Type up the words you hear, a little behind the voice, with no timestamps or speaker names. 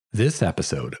This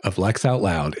episode of Lex Out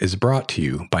Loud is brought to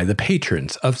you by the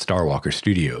patrons of Starwalker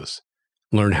Studios.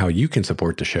 Learn how you can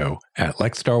support the show at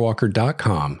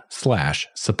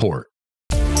lexstarwalker.com/support.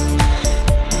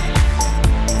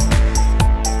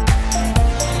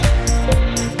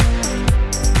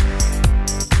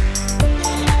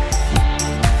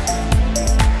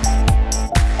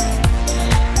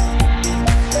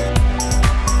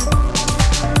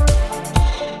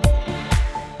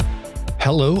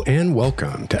 Hello and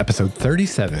welcome to episode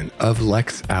 37 of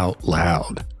Lex Out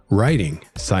Loud, writing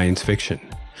science fiction.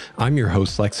 I'm your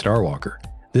host, Lex Starwalker.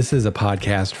 This is a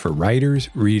podcast for writers,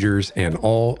 readers, and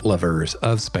all lovers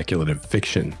of speculative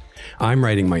fiction. I'm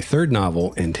writing my third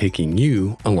novel and taking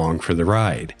you along for the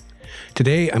ride.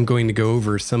 Today, I'm going to go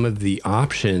over some of the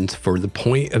options for the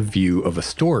point of view of a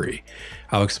story.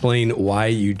 I'll explain why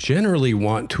you generally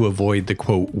want to avoid the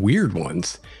quote weird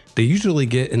ones. They usually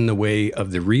get in the way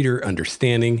of the reader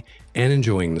understanding and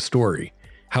enjoying the story.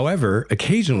 However,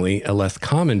 occasionally a less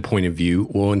common point of view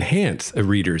will enhance a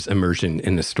reader's immersion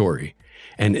in the story.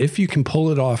 And if you can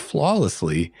pull it off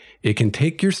flawlessly, it can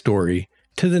take your story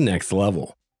to the next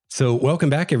level. So welcome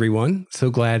back, everyone. So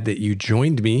glad that you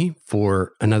joined me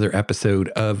for another episode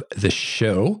of the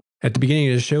show. At the beginning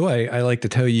of the show, I like to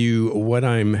tell you what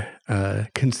I'm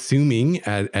consuming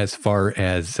as far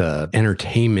as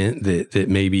entertainment that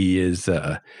maybe is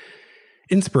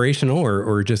inspirational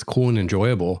or just cool and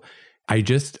enjoyable. I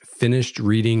just finished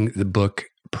reading the book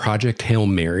Project Hail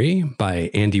Mary by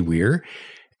Andy Weir,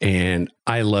 and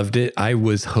I loved it. I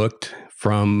was hooked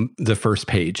from the first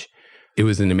page. It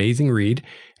was an amazing read,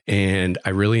 and I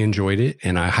really enjoyed it,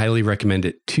 and I highly recommend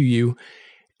it to you.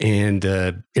 And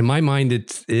in my mind,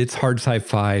 it's hard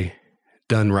sci-fi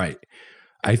done right.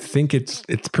 I think it's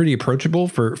pretty approachable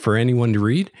for anyone to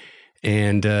read.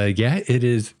 And yeah, it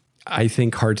is, I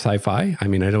think, hard sci-fi. I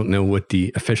mean, I don't know what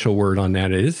the official word on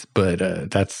that is,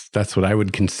 but that's what I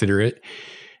would consider it.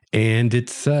 And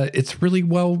it's really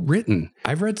well written.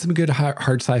 I've read some good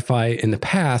hard sci-fi in the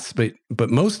past, but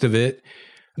most of it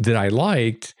that I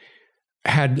liked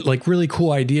had like really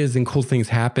cool ideas and cool things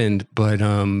happened, but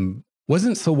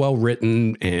wasn't so well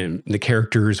written, and the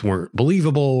characters weren't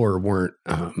believable or weren't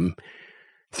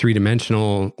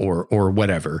three-dimensional or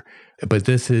whatever. But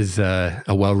this is a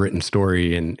well-written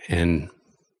story, and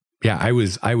yeah, I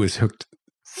was hooked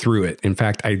through it. In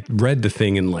fact, I read the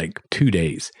thing in like 2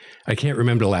 days. I can't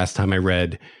remember the last time I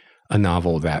read a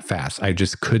novel that fast. I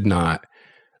just could not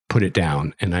put it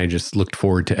down, and I just looked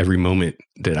forward to every moment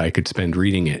that I could spend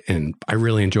reading it, and I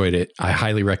really enjoyed it. I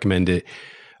highly recommend it.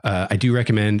 I do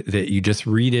recommend that you just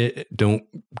read it. Don't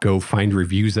go find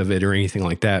reviews of it or anything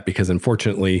like that, because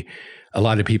unfortunately, a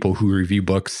lot of people who review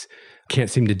books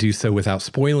can't seem to do so without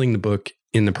spoiling the book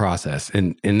in the process.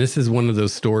 And this is one of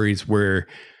those stories where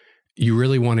you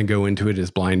really want to go into it as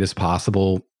blind as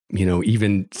possible. You know,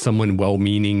 even someone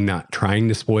well-meaning, not trying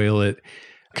to spoil it,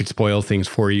 could spoil things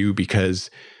for you,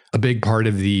 because a big part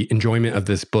of the enjoyment of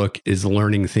this book is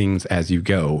learning things as you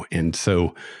go. And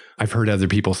so I've heard other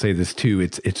people say this too.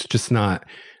 It's just not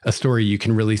a story you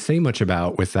can really say much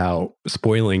about without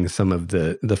spoiling some of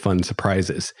the fun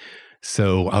surprises.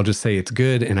 So I'll just say it's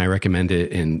good, and I recommend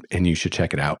it, and you should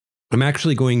check it out. I'm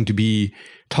actually going to be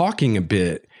talking a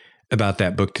bit about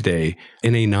that book today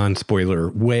in a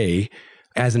non-spoiler way,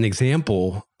 as an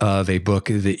example of a book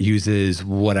that uses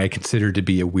what I consider to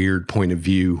be a weird point of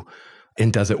view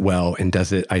and does it well, and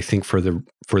does it, I think, for the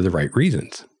right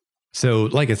reasons. So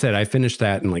like I said, I finished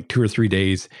that in like 2 or 3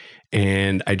 days,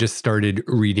 and I just started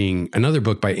reading another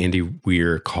book by Andy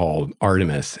Weir called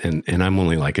Artemis, and I'm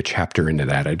only like a chapter into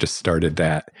that. I just started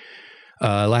that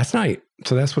last night.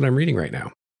 So that's what I'm reading right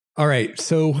now. All right,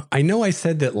 so I know I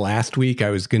said that last week I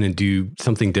was going to do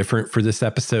something different for this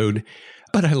episode,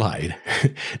 but I lied.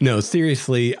 No,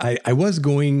 seriously, I was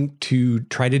going to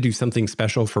try to do something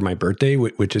special for my birthday,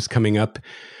 which is coming up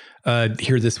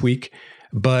here this week,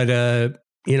 but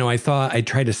you know, I thought I'd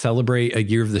try to celebrate a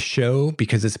year of the show,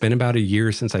 because it's been about a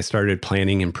year since I started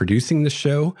planning and producing the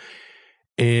show,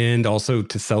 and also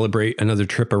to celebrate another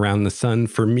trip around the sun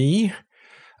for me.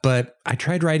 But I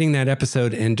tried writing that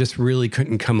episode and just really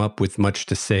couldn't come up with much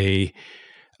to say.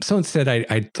 So instead,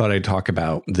 I thought I'd talk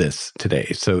about this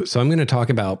today. So I'm going to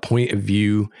talk about point of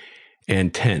view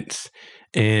and tense.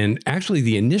 And actually,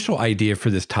 the initial idea for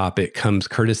this topic comes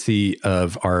courtesy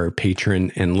of our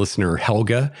patron and listener,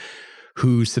 Helga,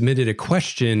 who submitted a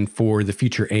question for the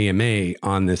future AMA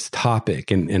on this topic.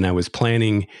 And I was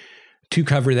planning to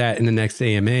cover that in the next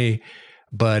AMA,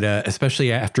 but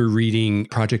especially after reading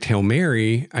Project Hail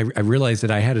Mary, I realized that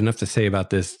I had enough to say about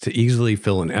this to easily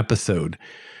fill an episode.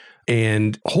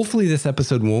 And hopefully this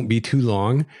episode won't be too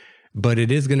long, but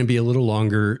it is going to be a little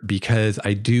longer because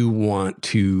I do want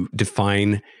to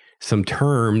define some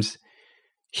terms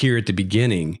here at the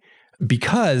beginning,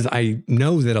 because I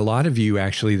know that a lot of you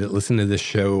actually that listen to this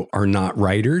show are not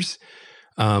writers,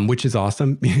 which is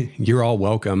awesome. You're all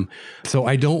welcome. So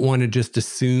I don't want to just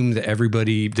assume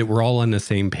that we're all on the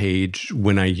same page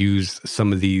when I use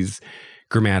some of these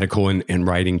grammatical and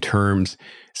writing terms.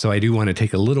 So I do want to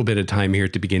take a little bit of time here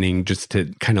at the beginning just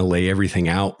to kind of lay everything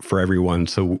out for everyone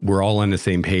so we're all on the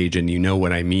same page and you know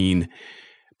what I mean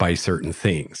by certain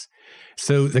things.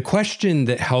 So the question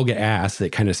that Helga asked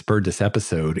that kind of spurred this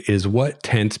episode is, what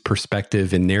tense,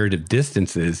 perspective, and narrative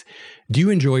distances do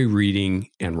you enjoy reading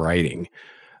and writing?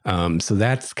 So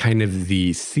that's kind of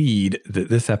the seed that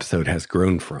this episode has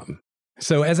grown from.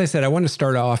 So as I said, I want to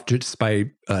start off just by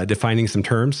defining some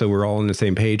terms so we're all on the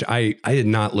same page. I did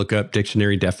not look up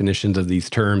dictionary definitions of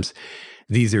these terms.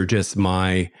 These are just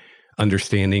my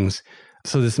understandings.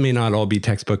 So this may not all be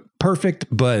textbook perfect,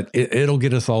 but it'll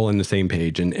get us all on the same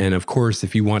page. And of course,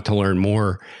 if you want to learn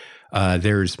more,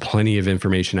 there's plenty of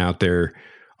information out there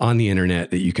on the internet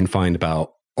that you can find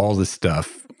about all this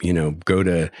stuff. You know, go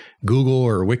to Google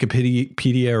or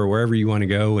Wikipedia or wherever you want to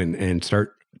go and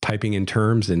start typing in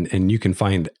terms, and you can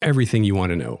find everything you want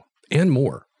to know and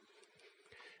more.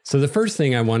 So the first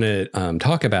thing I want to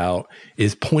talk about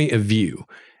is point of view.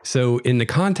 So in the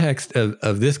context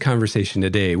of this conversation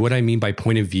today, what I mean by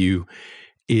point of view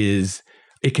is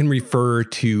it can refer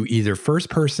to either first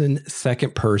person,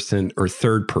 second person, or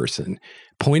third person.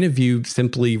 Point of view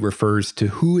simply refers to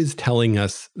who is telling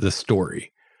us the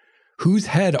story. Whose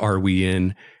head are we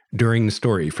in during the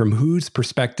story? From whose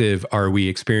perspective are we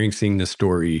experiencing the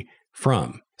story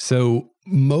from? So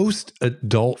most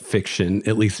adult fiction,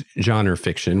 at least genre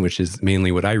fiction, which is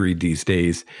mainly what I read these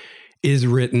days, is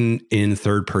written in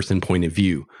third-person point of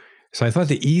view. So I thought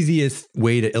the easiest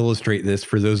way to illustrate this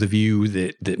for those of you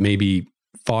that may be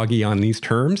foggy on these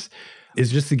terms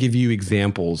is just to give you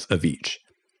examples of each.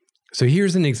 So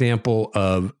here's an example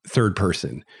of third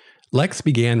person. Lex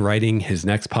began writing his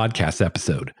next podcast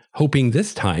episode, hoping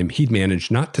this time he'd manage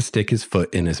not to stick his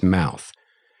foot in his mouth.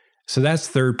 So that's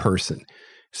third person.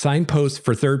 Signposts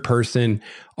for third person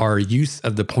are use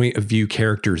of the point of view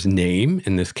character's name,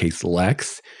 in this case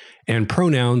Lex, and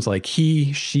pronouns like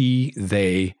he, she,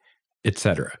 they,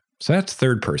 etc. So that's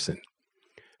third person.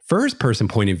 First person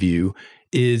point of view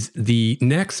is the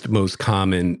next most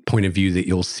common point of view that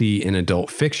you'll see in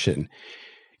adult fiction.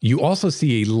 You also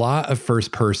see a lot of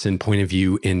first person point of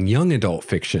view in young adult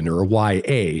fiction, or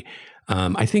YA.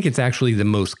 I think it's actually the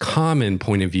most common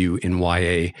point of view in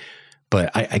YA, but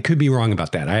I could be wrong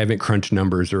about that. I haven't crunched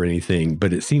numbers or anything,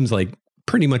 but it seems like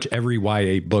pretty much every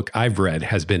YA book I've read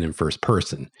has been in first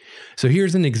person. So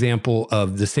here's an example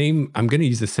of the same. I'm going to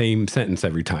use the same sentence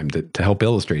every time to help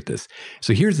illustrate this.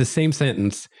 So here's the same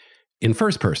sentence in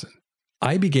first person.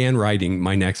 I began writing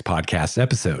my next podcast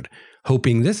episode,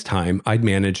 hoping this time I'd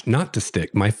manage not to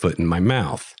stick my foot in my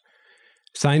mouth.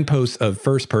 Signposts of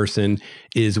first person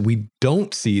is we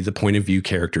don't see the point of view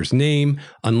character's name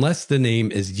unless the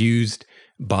name is used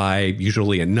by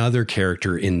usually another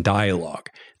character in dialogue.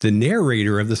 The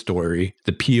narrator of the story,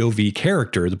 the POV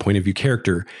character, the point of view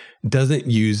character, doesn't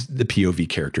use the POV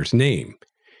character's name.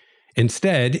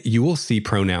 Instead, you will see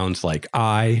pronouns like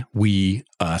I, we,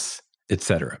 us,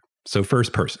 etc. So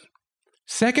first person.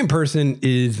 Second person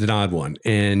is an odd one,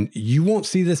 and you won't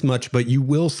see this much, but you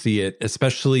will see it,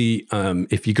 especially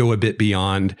if you go a bit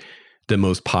beyond the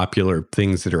most popular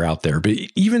things that are out there. But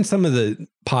even some of the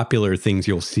popular things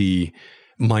you'll see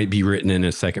might be written in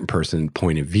a second person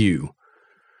point of view.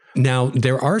 Now,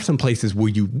 there are some places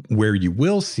where you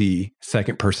will see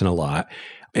second person a lot,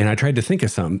 and I tried to think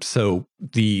of some. So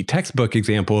the textbook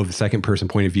example of a second person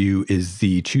point of view is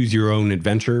the choose your own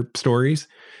adventure stories.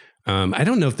 I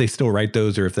don't know if they still write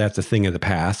those or if that's a thing of the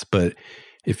past, but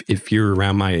if you're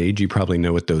around my age, you probably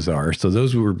know what those are. So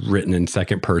those were written in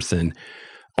second person.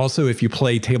 Also, if you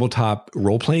play tabletop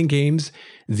role-playing games,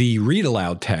 the read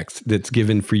aloud text that's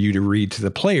given for you to read to the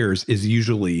players is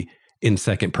usually in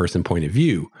second person point of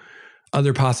view.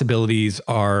 Other possibilities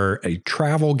are a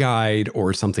travel guide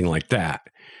or something like that.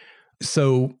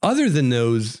 So other than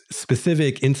those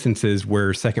specific instances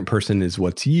where second person is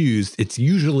what's used, it's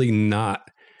usually not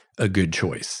a good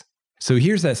choice. So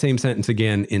here's that same sentence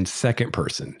again in second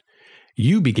person.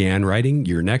 You began writing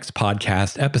your next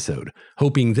podcast episode,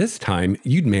 hoping this time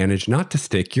you'd manage not to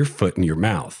stick your foot in your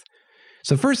mouth.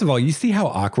 So first of all, you see how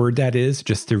awkward that is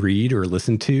just to read or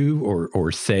listen to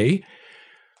or say?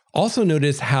 Also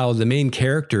notice how the main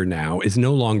character now is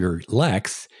no longer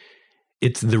Lex.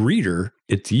 It's the reader,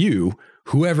 it's you,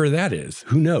 whoever that is.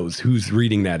 Who knows who's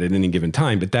reading that at any given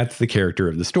time, but that's the character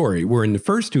of the story. Where in the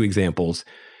first two examples,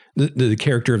 the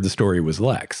character of the story was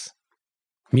Lex.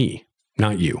 Me,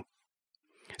 not you.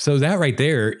 So that right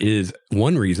there is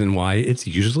one reason why it's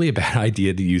usually a bad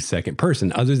idea to use second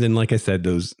person, other than, like I said,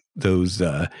 those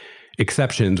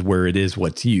exceptions where it is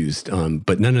what's used,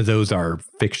 but none of those are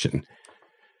fiction.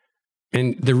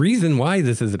 And the reason why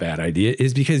this is a bad idea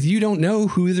is because you don't know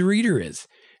who the reader is.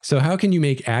 So how can you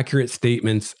make accurate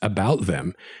statements about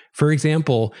them? For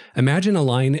example, imagine a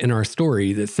line in our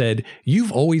story that said,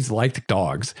 "You've always liked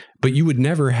dogs, but you would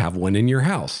never have one in your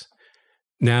house."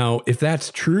 Now, if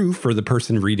that's true for the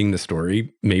person reading the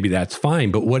story, maybe that's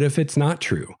fine. But what if it's not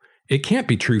true? It can't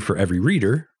be true for every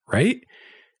reader, right?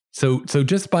 So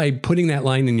just by putting that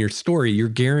line in your story, you're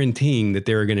guaranteeing that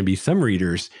there are going to be some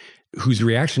readers whose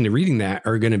reaction to reading that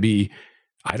are going to be,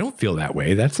 "I don't feel that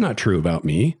way. That's not true about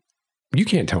me. You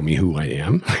can't tell me who I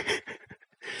am."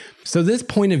 So this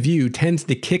point of view tends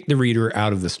to kick the reader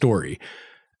out of the story.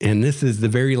 And this is the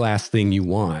very last thing you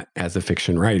want as a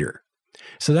fiction writer.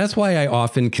 So that's why I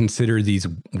often consider these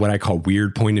what I call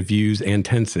weird point of views and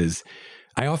tenses.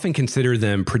 I often consider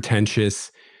them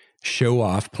pretentious,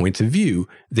 show-off points of view.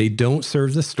 They don't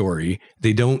serve the story.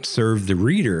 They don't serve the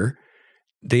reader.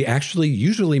 They actually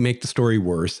usually make the story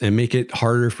worse and make it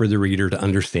harder for the reader to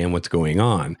understand what's going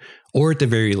on, or at the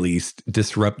very least,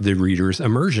 disrupt the reader's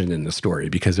immersion in the story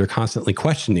because they're constantly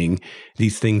questioning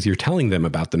these things you're telling them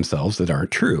about themselves that aren't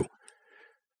true.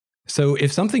 So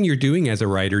if something you're doing as a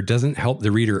writer doesn't help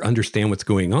the reader understand what's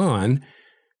going on,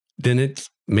 then it's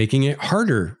making it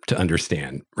harder to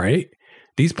understand, right?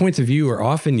 These points of view are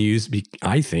often used,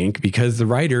 I think, because the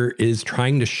writer is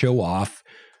trying to show off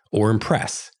or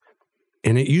impress.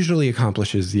 And it usually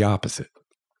accomplishes the opposite.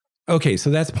 Okay, so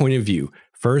that's point of view.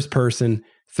 First person,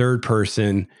 third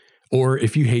person, or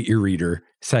if you hate your reader,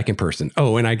 second person.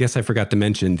 Oh, and I guess I forgot to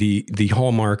mention the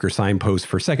hallmark or signpost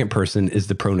for second person is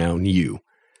the pronoun you.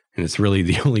 And it's really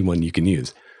the only one you can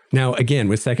use. Now, again,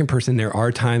 with second person, there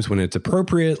are times when it's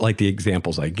appropriate, like the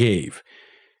examples I gave.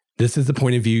 This is the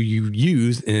point of view you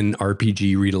use in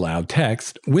RPG read aloud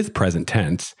text with present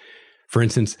tense. For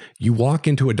instance, you walk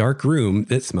into a dark room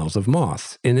that smells of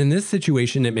moss. And in this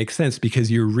situation, it makes sense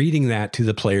because you're reading that to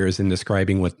the players and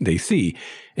describing what they see.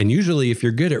 And usually, if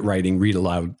you're good at writing read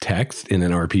aloud text in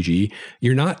an RPG,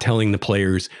 you're not telling the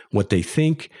players what they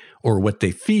think or what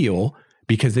they feel,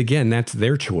 because again, that's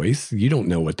their choice. You don't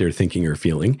know what they're thinking or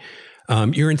feeling.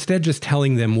 You're instead just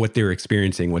telling them what they're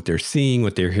experiencing, what they're seeing,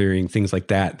 what they're hearing, things like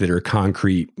that are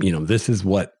concrete. You know, this is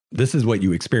what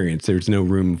you experience. There's no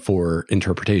room for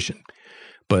interpretation.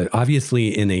 But obviously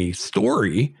in a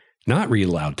story, not read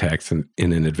aloud text in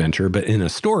an adventure, but in a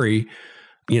story,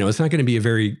 it's not going to be a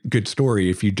very good story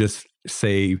if you just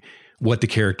say what the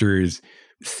character is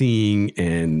seeing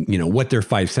and, what their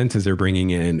five senses are bringing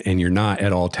in, and you're not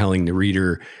at all telling the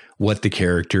reader what the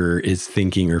character is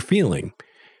thinking or feeling.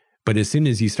 But as soon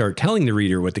as you start telling the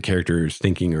reader what the character is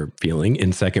thinking or feeling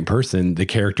in second person, the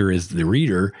character is the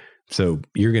reader, so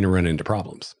you're going to run into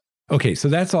problems. Okay, so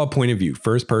that's all point of view.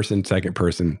 First person, second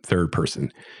person, third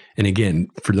person. And again,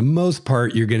 for the most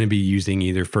part, you're going to be using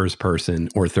either first person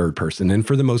or third person. And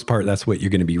for the most part, that's what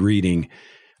you're going to be reading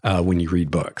when you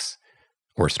read books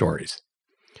or stories.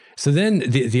 So then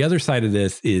the other side of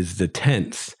this is the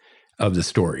tense of the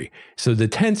story. So the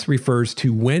tense refers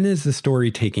to when is the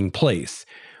story taking place?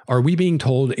 Are we being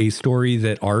told a story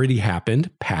that already happened,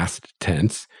 past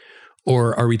tense?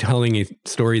 Or are we telling a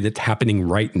story that's happening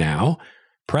right now,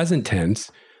 present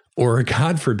tense? Or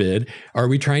God forbid, are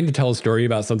we trying to tell a story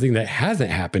about something that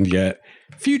hasn't happened yet,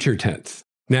 future tense?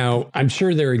 Now, I'm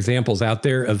sure there are examples out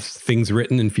there of things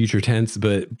written in future tense,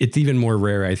 but it's even more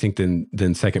rare, I think,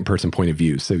 than second person point of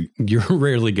view. So you're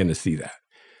rarely going to see that.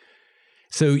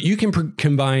 So you can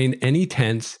combine any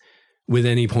tense with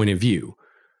any point of view.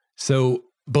 So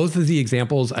both of the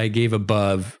examples I gave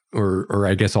above, or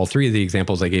I guess all three of the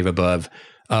examples I gave above,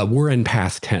 were in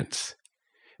past tense.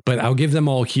 But I'll give them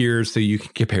all here so you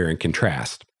can compare and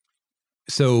contrast.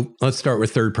 So let's start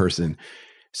with third person.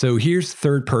 So here's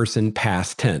third person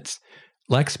past tense.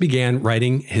 Lex began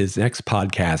writing his next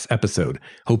podcast episode,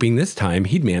 hoping this time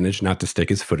he'd manage not to stick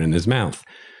his foot in his mouth.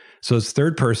 So it's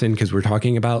third person because we're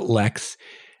talking about Lex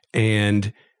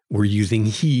and we're using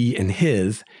he and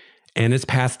his, and it's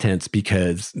past tense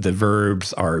because the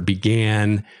verbs are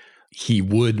began, he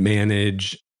would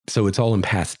manage. So it's all in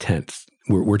past tense.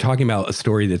 We're talking about a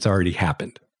story that's already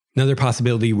happened. Another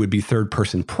possibility would be third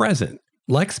person present.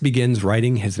 Lex begins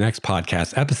writing his next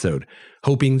podcast episode,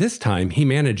 hoping this time he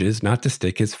manages not to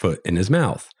stick his foot in his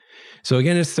mouth. So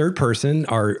again, it's third person.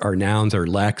 Our nouns are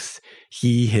Lex,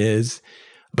 he, his.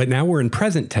 But now we're in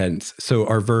present tense. So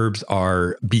our verbs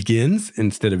are begins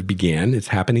instead of began. It's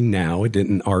happening now. It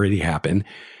didn't already happen.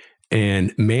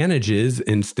 And manages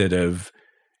instead of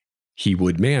he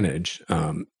would manage.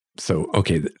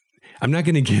 Okay, I'm not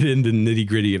going to get into nitty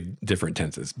gritty of different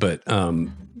tenses, but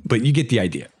you get the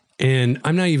idea. And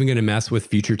I'm not even going to mess with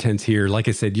future tense here. Like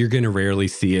I said, you're going to rarely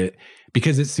see it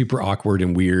because it's super awkward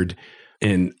and weird.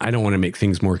 And I don't want to make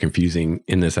things more confusing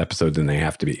in this episode than they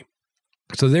have to be.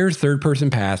 So there's third person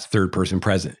past, third person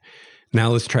present. Now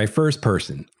let's try first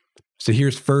person. So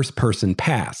here's first person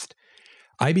past.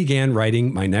 I began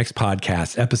writing my next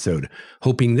podcast episode,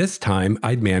 hoping this time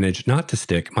I'd manage not to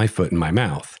stick my foot in my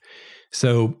mouth.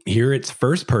 So here it's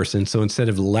first person. So instead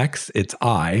of Lex, it's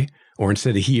I, or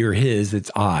instead of he or his,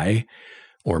 it's I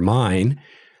or mine.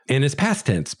 And it's past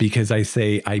tense because I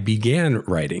say I began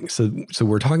writing. So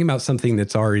we're talking about something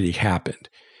that's already happened.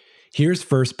 Here's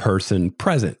first person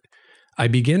present. I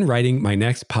begin writing my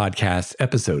next podcast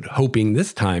episode, hoping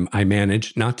this time I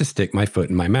manage not to stick my foot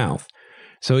in my mouth.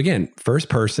 So again, first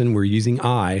person, we're using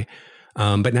I,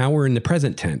 but now we're in the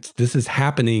present tense. This is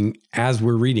happening as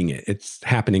we're reading it. It's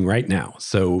happening right now.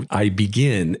 So I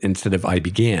begin instead of I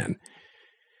began.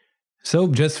 So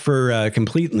just for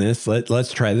completeness,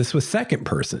 let's try this with second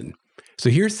person. So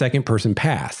here's second person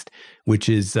past, which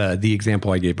is the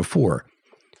example I gave before.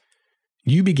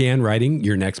 You began writing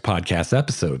your next podcast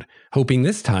episode, hoping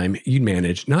this time you'd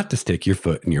manage not to stick your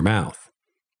foot in your mouth.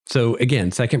 So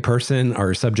again, second person,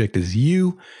 our subject is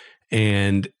you,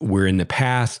 and we're in the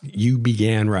past. You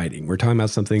began writing. We're talking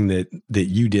about something that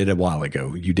you did a while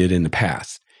ago. You did in the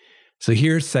past. So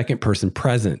here's second person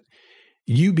present.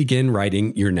 You begin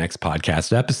writing your next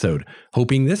podcast episode,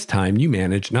 hoping this time you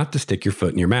manage not to stick your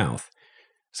foot in your mouth.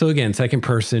 So again, second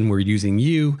person, we're using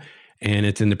you, and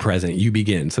it's in the present. You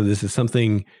begin. So this is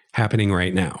something happening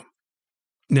right now.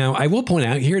 Now, I will point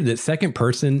out here that second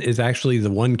person is actually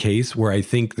the one case where I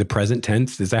think the present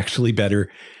tense is actually better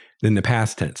than the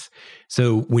past tense.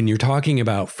 So when you're talking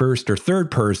about first or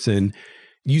third person,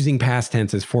 using past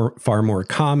tense is far more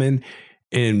common,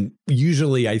 and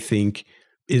usually I think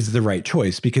is the right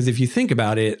choice. Because if you think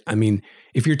about it, I mean,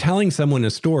 if you're telling someone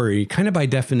a story, kind of by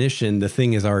definition, the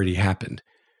thing has already happened,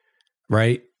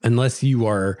 right? Unless you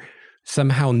are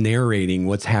somehow narrating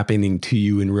what's happening to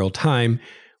you in real time,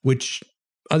 which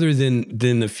other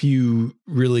than a few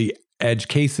really edge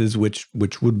cases, which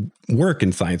would work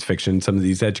in science fiction, some of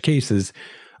these edge cases.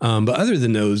 But other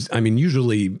than those, I mean,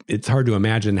 usually it's hard to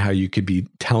imagine how you could be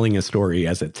telling a story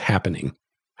as it's happening.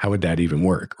 How would that even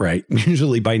work, right?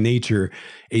 Usually by nature,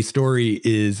 a story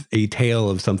is a tale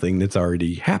of something that's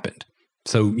already happened.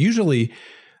 So usually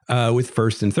with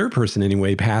first and third person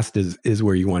anyway, past is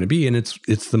where you want to be. And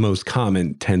it's the most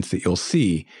common tense that you'll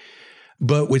see.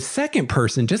 But with second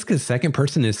person, just because second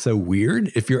person is so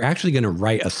weird, if you're actually going to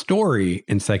write a story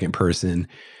in second person,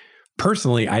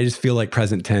 personally, I just feel like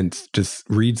present tense just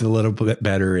reads a little bit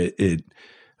better. It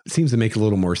seems to make a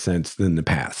little more sense than the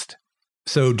past.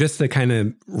 So just to kind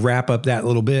of wrap up that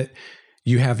little bit,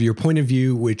 you have your point of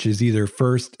view, which is either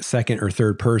first, second, or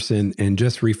third person, and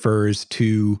just refers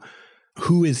to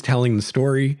who is telling the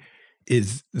story.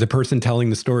 Is the person telling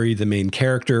the story the main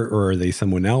character, or are they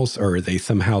someone else, or are they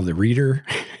somehow the reader?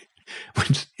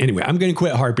 Which, anyway, I'm going to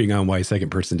quit harping on why second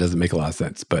person doesn't make a lot of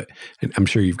sense, but I'm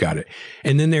sure you've got it.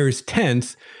 And then there's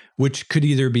tense, which could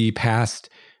either be past,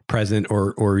 present,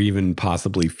 or even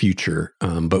possibly future.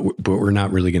 But we're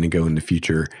not really going to go into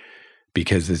future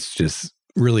because it's just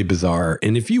really bizarre.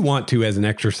 And if you want to, as an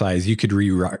exercise, you could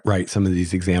rewrite some of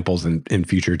these examples in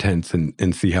future tense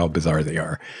and see how bizarre they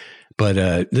are.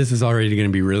 But this is already going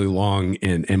to be really long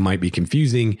and might be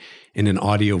confusing in an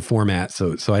audio format.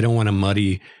 So I don't want to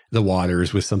muddy the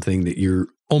waters with something that you're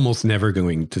almost never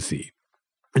going to see.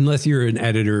 Unless you're an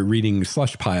editor reading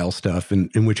slush pile stuff,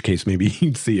 in which case maybe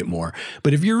you'd see it more.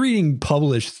 But if you're reading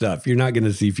published stuff, you're not going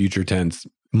to see future tense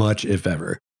much, if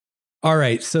ever. All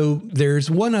right, so there's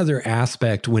one other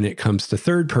aspect when it comes to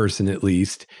third person, at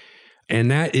least, and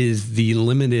that is the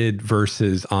limited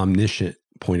versus omniscient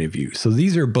point of view. So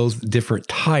these are both different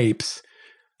types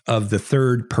of the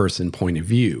third person point of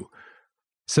view.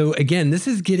 So again, this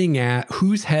is getting at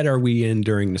whose head are we in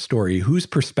during the story? Whose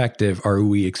perspective are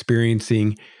we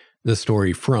experiencing the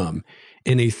story from?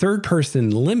 In a third person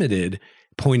limited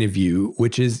point of view,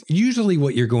 which is usually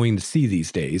what you're going to see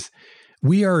these days,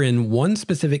 we are in one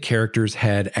specific character's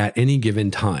head at any given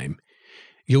time.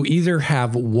 You'll either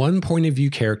have one point of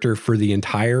view character for the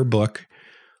entire book,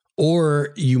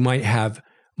 or you might have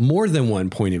more than one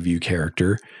point of view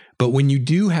character. But when you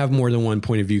do have more than one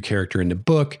point of view character in the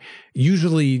book,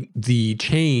 usually the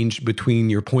change between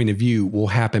your point of view will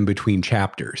happen between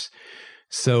chapters.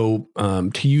 So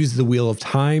to use The Wheel of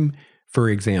Time, for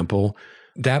example,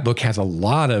 that book has a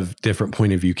lot of different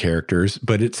point of view characters,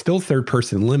 but it's still third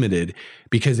person limited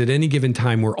because at any given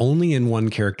time, we're only in one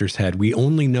character's head. We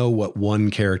only know what one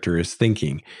character is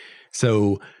thinking.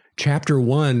 So chapter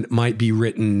 1 might be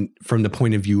written from the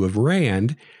point of view of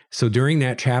Rand. So during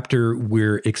that chapter,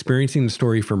 we're experiencing the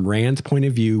story from Rand's point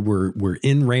of view. We're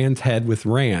in Rand's head with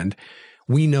Rand.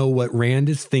 We know what Rand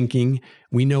is thinking.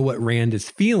 We know what Rand is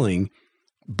feeling.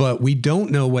 But we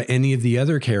don't know what any of the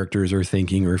other characters are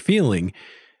thinking or feeling.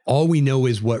 All we know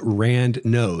is what Rand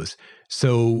knows.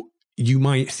 So you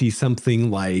might see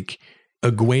something like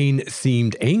Egwene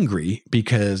seemed angry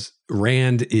because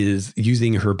Rand is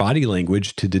using her body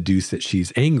language to deduce that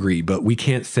she's angry, but we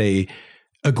can't say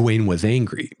Egwene was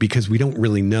angry because we don't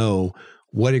really know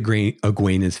what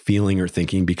Egwene is feeling or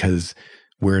thinking because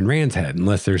we're in Rand's head,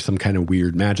 unless there's some kind of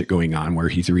weird magic going on where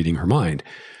he's reading her mind.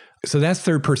 So that's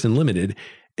third person limited.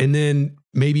 And then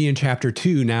maybe in chapter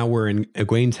 2, now we're in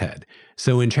Egwene's head.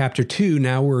 So in chapter 2,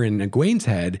 now we're in Egwene's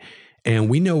head and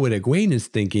we know what Egwene is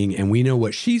thinking and we know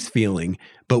what she's feeling,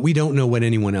 but we don't know what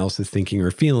anyone else is thinking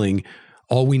or feeling.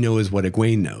 All we know is what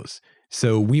Egwene knows.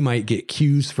 So we might get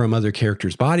cues from other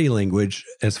characters' body language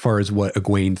as far as what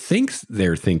Egwene thinks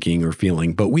they're thinking or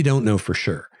feeling, but we don't know for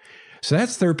sure. So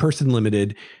that's third person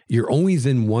limited. You're always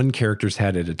in one character's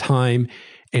head at a time.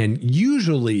 And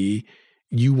usually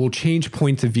you will change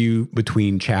points of view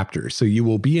between chapters. So you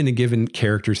will be in a given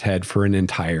character's head for an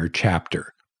entire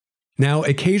chapter. Now,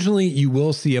 occasionally you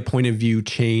will see a point of view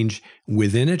change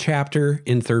within a chapter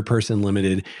in third person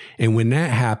limited. And when that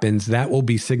happens, that will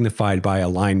be signified by a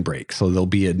line break. So there'll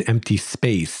be an empty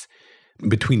space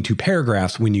between two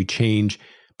paragraphs when you change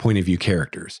point of view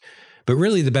characters. But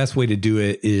really the best way to do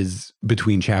it is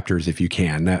between chapters if you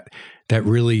can. That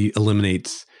really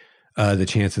eliminates the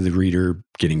chance of the reader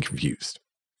getting confused.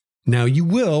 Now, you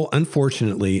will,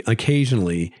 unfortunately,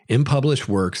 occasionally in published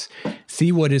works,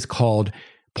 see what is called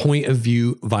point of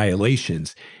view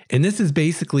violations. And this is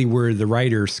basically where the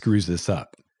writer screws this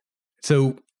up.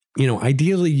 So,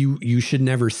 ideally, you should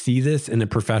never see this in a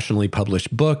professionally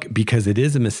published book because it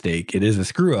is a mistake. It is a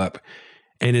screw up.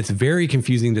 And it's very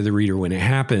confusing to the reader when it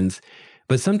happens.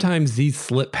 But sometimes these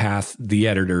slip past the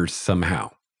editors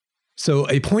somehow. So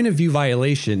a point of view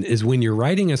violation is when you're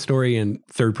writing a story in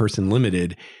third person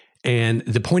limited and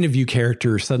the point of view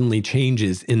character suddenly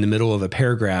changes in the middle of a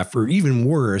paragraph, or even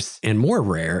worse and more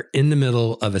rare, in the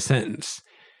middle of a sentence.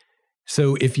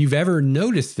 So if you've ever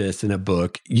noticed this in a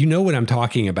book, you know what I'm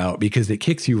talking about because it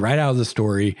kicks you right out of the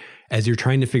story as you're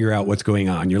trying to figure out what's going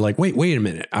on. You're like, wait a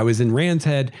minute. I was in Rand's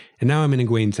head and now I'm in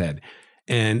Egwene's head.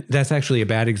 And that's actually a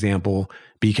bad example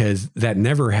because that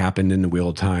never happened in The Wheel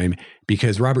of Time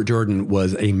because Robert Jordan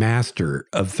was a master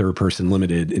of third person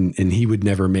limited and he would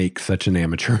never make such an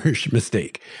amateurish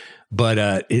mistake.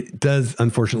 But it does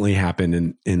unfortunately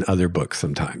happen in other books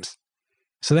sometimes.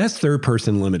 So that's third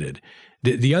person limited.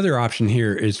 The other option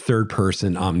here is third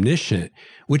person omniscient,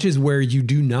 which is where you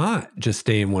do not just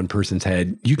stay in one person's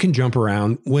head. You can jump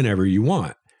around whenever you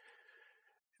want.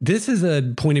 This is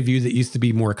a point of view that used to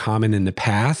be more common in the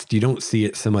past. You don't see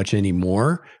it so much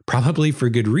anymore, probably for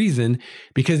good reason,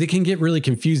 because it can get really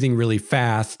confusing really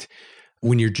fast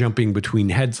when you're jumping between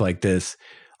heads like this,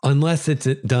 unless it's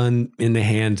done in the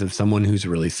hands of someone who's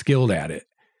really skilled at it.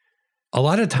 A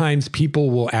lot of times people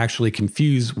will actually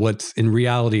confuse what's in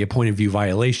reality a point of view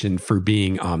violation for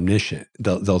being omniscient.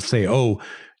 They'll say,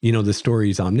 the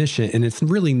story is omniscient, and it's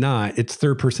really not. It's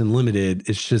third person limited.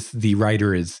 It's just the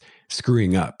writer is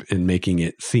screwing up and making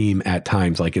it seem at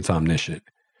times like it's omniscient.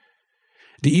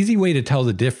 The easy way to tell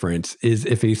the difference is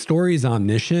if a story is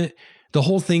omniscient, the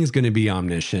whole thing's going to be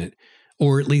omniscient,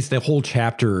 or at least a whole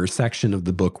chapter or section of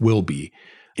the book will be.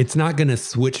 It's not going to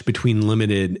switch between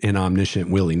limited and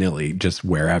omniscient willy-nilly, just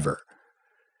wherever.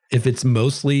 If it's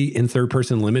mostly in third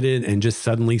person limited and just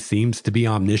suddenly seems to be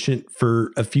omniscient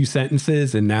for a few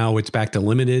sentences and now it's back to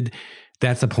limited,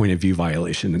 that's a point of view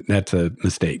violation. That's a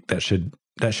mistake. That should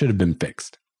have been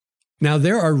fixed. Now,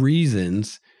 there are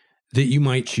reasons that you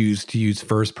might choose to use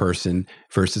first person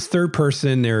versus third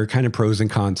person. There are kind of pros and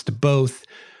cons to both,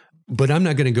 but I'm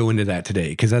not going to go into that today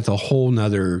because that's a whole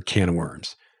nother can of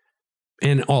worms.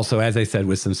 And also, as I said,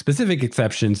 with some specific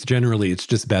exceptions, generally it's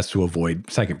just best to avoid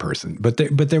second person. But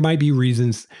there might be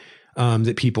reasons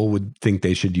that people would think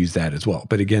they should use that as well.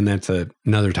 But again, that's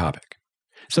another topic.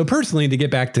 So personally, to get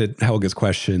back to Helga's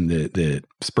question that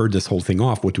spurred this whole thing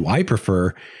off, what do I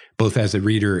prefer, both as a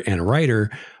reader and a writer?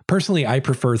 Personally, I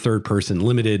prefer third person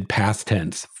limited past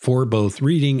tense for both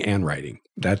reading and writing.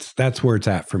 That's where it's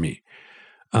at for me.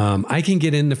 I can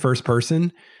get into first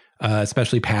person,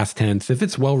 especially past tense, if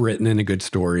it's well written and a good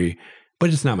story. but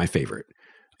it's not my favorite.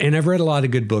 And I've read a lot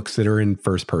of good books that are in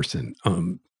first person.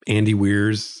 Andy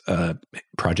Weir's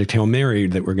Project Hail Mary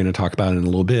that we're going to talk about in a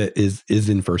little bit is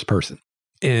in first person.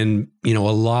 And, a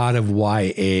lot of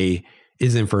YA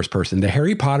is in first person. The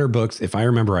Harry Potter books, if I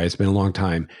remember right, it's been a long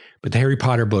time, but the Harry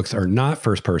Potter books are not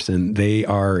first person. They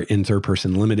are in third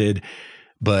person limited,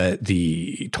 but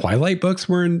the Twilight books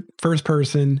were in first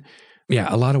person. Yeah,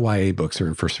 a lot of YA books are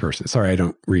in first person. Sorry, I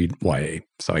don't read YA,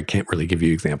 so I can't really give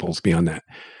you examples beyond that.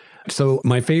 So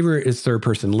my favorite is third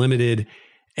person limited,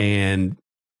 and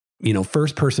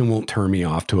first person won't turn me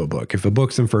off to a book. If a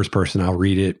book's in first person, I'll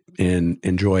read it and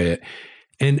enjoy it.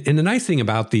 And the nice thing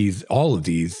about all of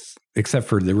these, except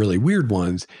for the really weird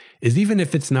ones, is even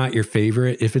if it's not your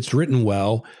favorite, if it's written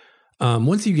well,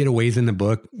 once you get a ways in the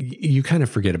book, you kind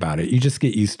of forget about it. You just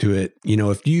get used to it.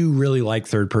 If you really like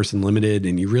third person limited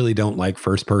and you really don't like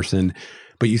first person,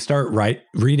 but you start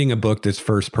reading a book that's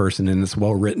first person and it's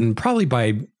well written, probably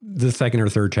by the second or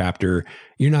third chapter,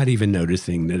 you're not even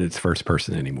noticing that it's first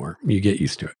person anymore. You get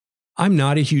used to it. I'm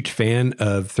not a huge fan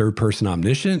of third person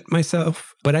omniscient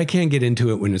myself, but I can get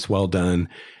into it when it's well done,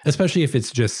 especially if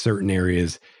it's just certain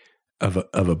areas of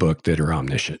a book that are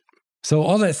omniscient. So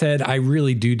all that said, I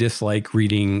really do dislike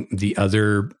reading the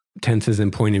other tenses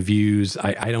and point of views.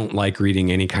 I don't like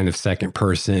reading any kind of second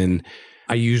person.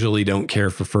 I usually don't care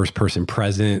for first person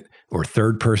present or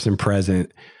third person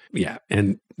present. Yeah,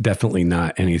 and definitely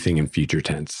not anything in future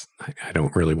tense. I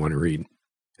don't really want to read.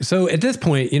 So at this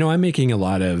point, I'm making a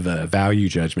lot of value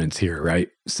judgments here, right?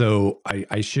 So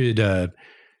I should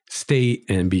state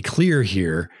and be clear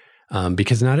here,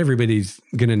 because not everybody's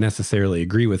going to necessarily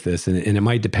agree with this, and it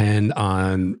might depend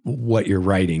on what you're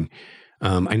writing.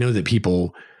 I know that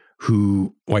people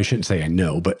I shouldn't say I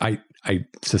know, but I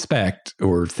suspect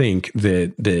or think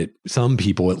that some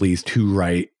people, at least, who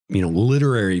write,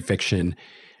 literary fiction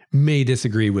may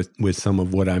disagree with some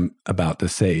of what I'm about to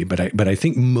say. But I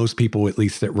think most people, at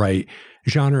least, that write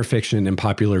genre fiction and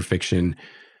popular fiction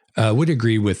would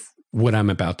agree with what I'm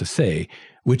about to say,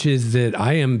 which is that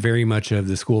I am very much of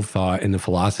the school of thought and the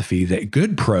philosophy that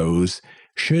good prose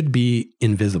should be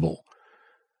invisible.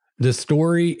 The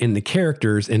story and the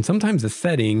characters, and sometimes the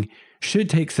setting, should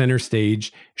take center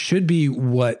stage, should be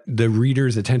what the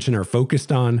reader's attention are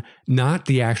focused on, not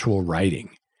the actual writing.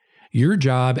 Your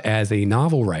job as a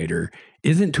novel writer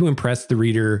isn't to impress the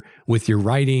reader with your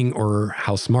writing or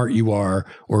how smart you are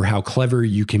or how clever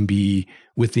you can be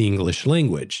with the English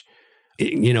language.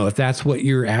 If that's what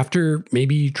you're after,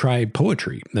 maybe try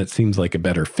poetry. That seems like a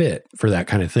better fit for that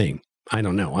kind of thing. I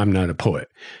don't know. I'm not a poet.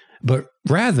 But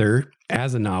rather,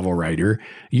 as a novel writer,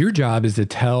 your job is to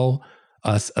tell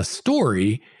us a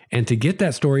story and to get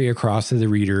that story across to the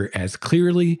reader as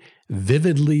clearly,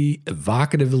 vividly,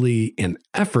 evocatively, and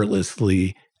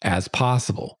effortlessly as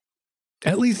possible.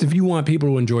 At least if you want people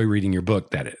to enjoy reading your book,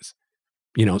 that is.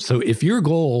 So if your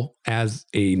goal as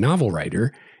a novel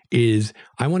writer is,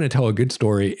 I want to tell a good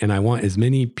story and I want as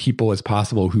many people as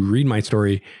possible who read my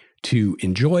story to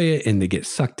enjoy it and to get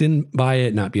sucked in by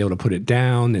it, not be able to put it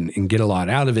down and get a lot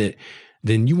out of it,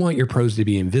 then you want your prose to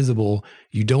be invisible.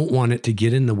 You don't want it to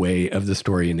get in the way of the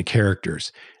story and the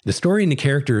characters. The story and the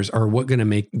characters are what going to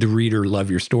make the reader love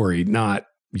your story, not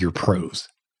your prose.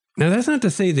 Now, that's not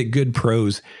to say that good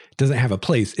prose doesn't have a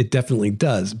place. It definitely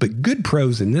does. But good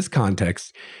prose in this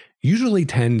context usually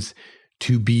tends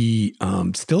to be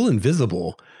still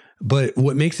invisible. But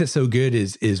what makes it so good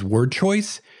is word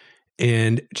choice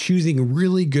and choosing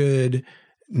really good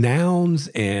nouns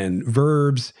and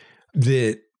verbs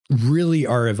that really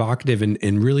are evocative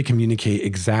and really communicate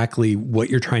exactly what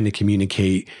you're trying to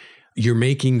communicate. You're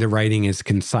making the writing as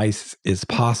concise as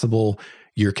possible.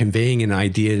 You're conveying an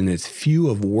idea in as few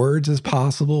of words as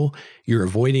possible. You're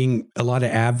avoiding a lot of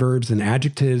adverbs and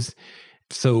adjectives.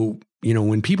 So,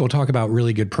 when people talk about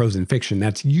really good prose and fiction,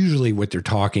 that's usually what they're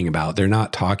talking about. They're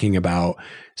not talking about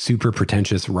super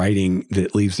pretentious writing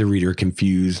that leaves the reader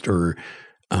confused or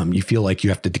you feel like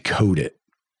you have to decode it.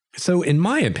 So in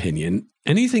my opinion,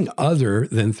 anything other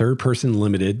than third person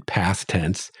limited past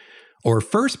tense or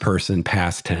first person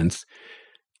past tense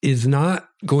is not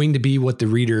going to be what the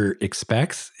reader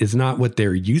expects, is not what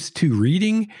they're used to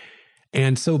reading.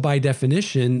 And so by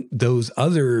definition, those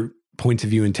other points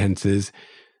of view and tenses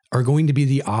are going to be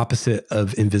the opposite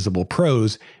of invisible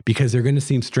prose because they're going to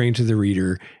seem strange to the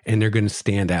reader and they're going to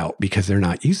stand out because they're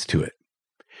not used to it.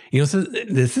 So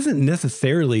this isn't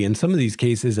necessarily, in some of these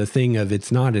cases, a thing of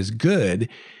it's not as good.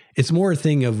 It's more a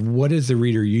thing of what is the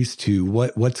reader used to,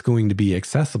 what's going to be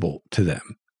accessible to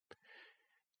them.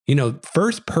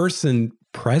 First person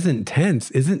present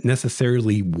tense isn't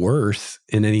necessarily worse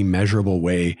in any measurable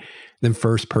way than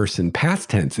first person past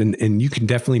tense. And you can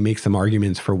definitely make some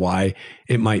arguments for why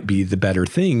it might be the better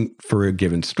thing for a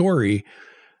given story,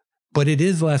 but it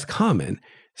is less common.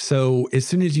 So as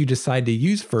soon as you decide to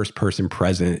use first person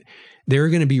present, there are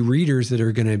going to be readers that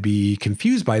are going to be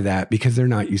confused by that because they're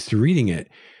not used to reading it.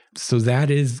 So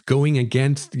that is going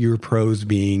against your prose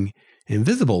being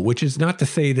invisible, which is not to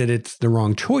say that it's the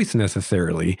wrong choice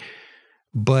necessarily,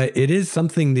 but it is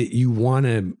something that you want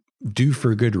to do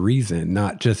for good reason,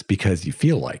 not just because you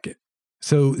feel like it.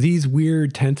 So these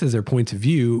weird tenses or points of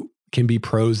view can be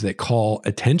prose that call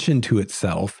attention to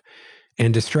itself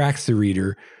and distracts the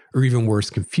reader, or even worse,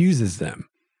 confuses them.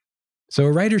 So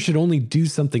a writer should only do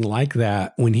something like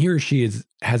that when he or she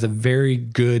has a very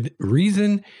good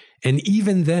reason, and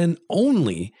even then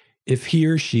only if he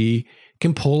or she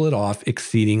can pull it off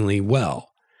exceedingly well.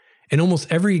 In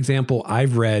almost every example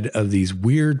I've read of these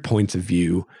weird points of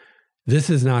view, this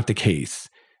is not the case,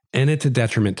 and it's a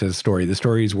detriment to the story. The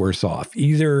story is worse off.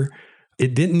 Either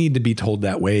it didn't need to be told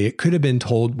that way. It could have been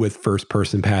told with first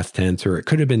person past tense, or it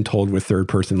could have been told with third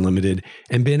person limited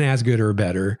and been as good or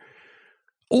better.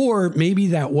 Or maybe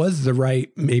that was the right,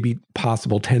 maybe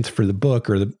possible tense for the book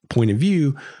or the point of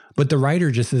view, but the writer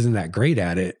just isn't that great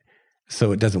at it,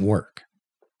 so it doesn't work.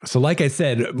 So like I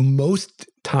said, most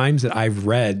times that I've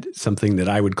read something that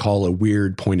I would call a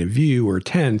weird point of view or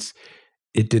tense,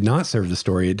 it did not serve the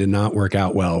story. It did not work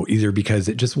out well, either because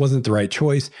it just wasn't the right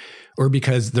choice or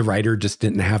because the writer just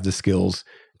didn't have the skills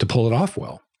to pull it off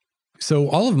well. So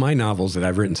all of my novels that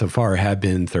I've written so far have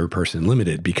been third person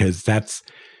limited, because that's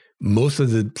most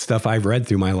of the stuff I've read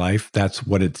through my life. That's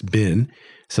what it's been.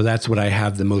 So that's what I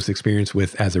have the most experience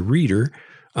with as a reader.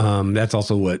 That's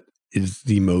also what is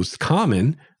the most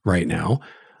common right now.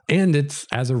 And it's,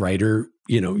 as a writer,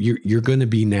 you're going to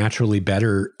be naturally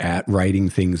better at writing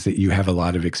things that you have a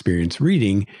lot of experience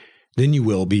reading than you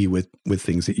will be with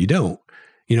things that you don't.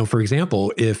 For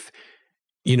example, if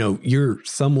you're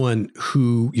someone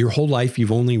who your whole life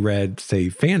you've only read, say,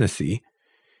 fantasy,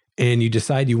 and you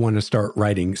decide you want to start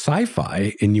writing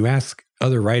sci-fi, and you ask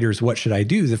other writers, what should I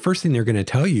do? The first thing they're going to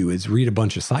tell you is read a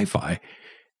bunch of sci-fi.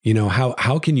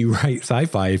 How can you write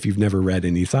sci-fi if you've never read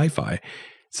any sci-fi?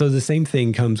 So the same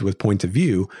thing comes with points of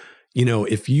view.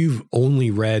 If you've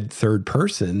only read third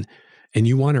person and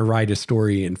you want to write a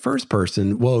story in first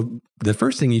person, well, the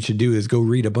first thing you should do is go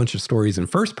read a bunch of stories in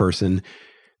first person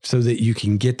so that you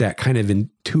can get that kind of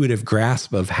intuitive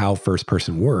grasp of how first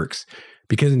person works.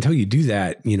 Because until you do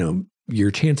that,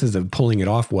 your chances of pulling it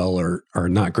off well are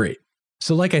not great.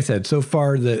 So like I said, so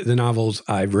far the novels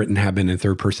I've written have been in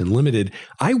third person limited.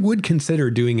 I would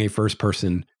consider doing a first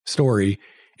person story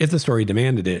if the story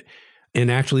demanded it.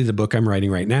 And actually the book I'm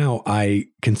writing right now, I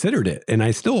considered it, and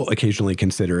I still occasionally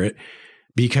consider it,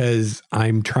 because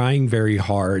I'm trying very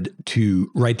hard to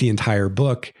write the entire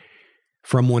book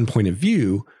from one point of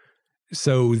view.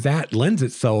 So that lends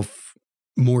itself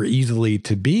more easily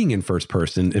to being in first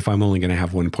person if I'm only going to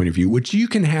have one point of view, which you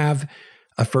can have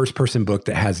a first person book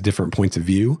that has different points of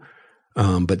view,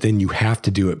 but then you have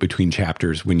to do it between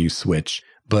chapters when you switch.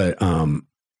 But I'm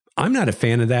not a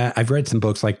fan of that. I've read some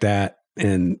books like that,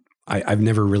 and I've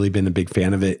never really been a big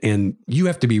fan of it. And you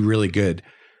have to be really good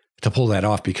to pull that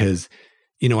off, because,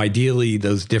 ideally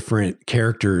those different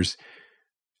characters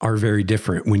are very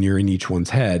different when you're in each one's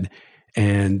head.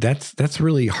 And that's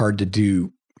really hard to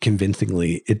do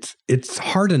convincingly. It's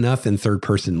hard enough in third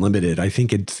person limited. I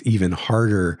think it's even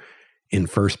harder in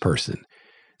first person.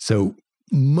 So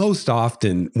most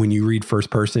often when you read first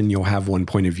person, you'll have one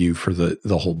point of view for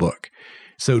the whole book.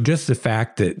 So just the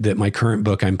fact that my current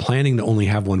book, I'm planning to only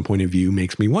have one point of view,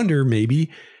 makes me wonder, maybe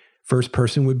first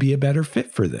person would be a better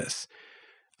fit for this.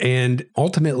 And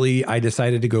ultimately, I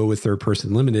decided to go with third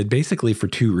person limited, basically for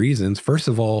two reasons. First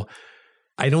of all,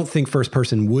 I don't think first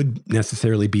person would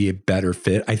necessarily be a better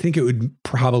fit. I think it would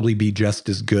probably be just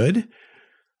as good,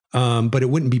 but it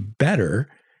wouldn't be better.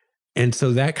 And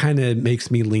so that kind of makes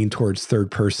me lean towards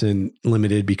third person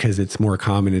limited, because it's more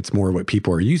common. It's more what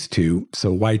people are used to.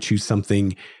 So why choose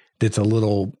something that's a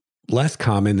little less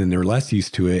common and they're less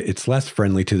used to it? It's less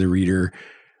friendly to the reader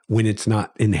when it's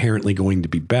not inherently going to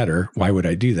be better. Why would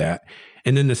I do that?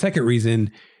 And then the second reason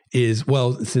is,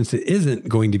 well, since it isn't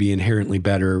going to be inherently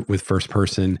better with first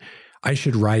person, I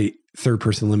should write third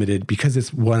person limited because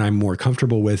it's what I'm more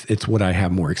comfortable with. It's what I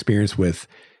have more experience with.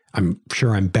 I'm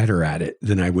sure I'm better at it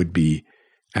than I would be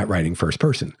at writing first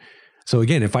person. So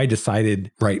again, if I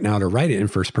decided right now to write it in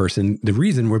first person, the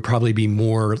reason would probably be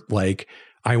more like,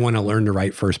 I want to learn to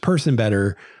write first person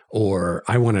better, or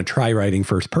I want to try writing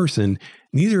first person,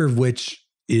 neither of which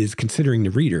is considering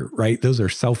the reader, right? Those are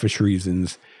selfish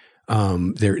reasons.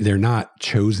 They're not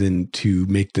chosen to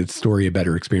make the story a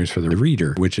better experience for the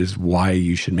reader, which is why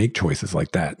you should make choices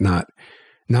like that. Not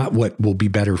what will be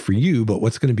better for you, but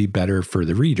what's going to be better for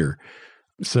the reader.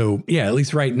 So yeah, at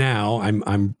least right now,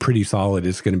 I'm pretty solid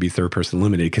it's going to be third person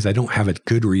limited because I don't have a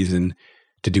good reason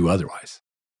to do otherwise.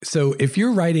 So if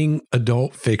you're writing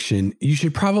adult fiction, you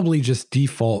should probably just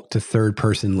default to third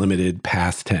person limited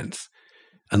past tense.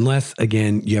 Unless,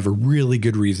 again, you have a really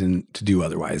good reason to do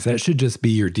otherwise. That should just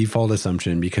be your default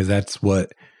assumption because that's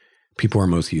what people are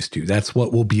most used to. That's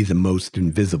what will be the most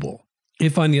invisible.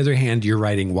 If, on the other hand, you're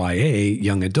writing YA,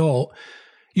 young adult,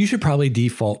 you should probably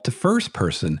default to first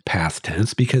person past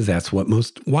tense because that's what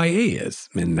most YA is,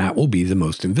 and that will be the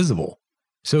most invisible.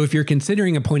 So if you're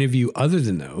considering a point of view other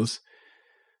than those,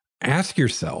 ask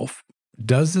yourself,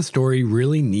 does the story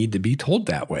really need to be told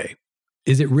that way?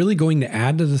 Is it really going to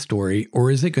add to the story, or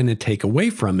is it going to take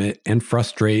away from it and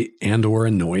frustrate and or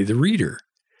annoy the reader?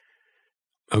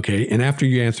 Okay, and after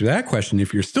you answer that question,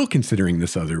 if you're still considering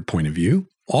this other point of view,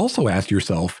 also ask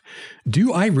yourself,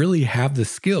 do I really have the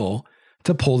skill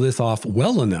to pull this off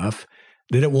well enough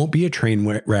that it won't be a train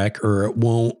wreck or it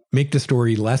won't make the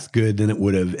story less good than it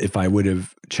would have if I would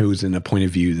have chosen a point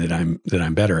of view that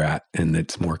I'm better at and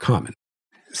that's more common?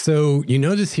 So you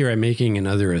notice here I'm making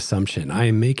another assumption. I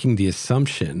am making the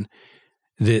assumption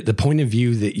that the point of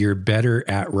view that you're better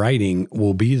at writing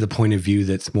will be the point of view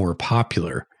that's more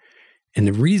popular. And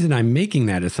the reason I'm making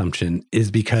that assumption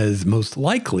is because most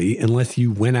likely, unless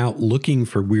you went out looking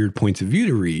for weird points of view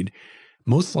to read,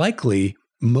 most likely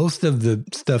most of the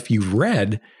stuff you've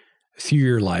read through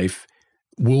your life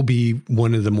will be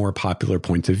one of the more popular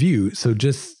points of view. So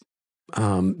just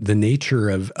the nature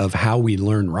of how we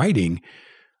learn writing,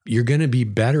 you're going to be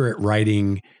better at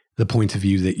writing the points of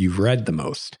view that you've read the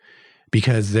most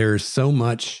because there's so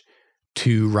much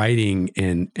to writing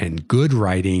and good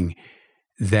writing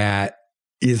that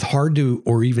is hard to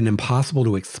or even impossible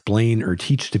to explain or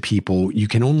teach to people. You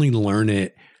can only learn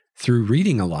it through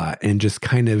reading a lot and just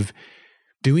kind of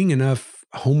doing enough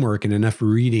homework and enough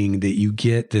reading that you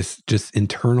get this just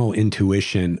internal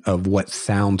intuition of what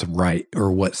sounds right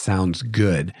or what sounds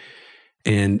good.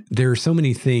 And there are so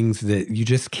many things that you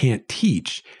just can't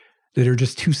teach that are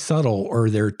just too subtle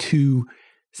or they're too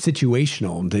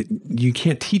situational that you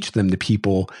can't teach them to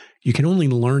people. You can only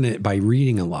learn it by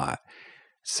reading a lot.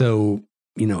 So,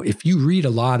 if you read a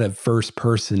lot of first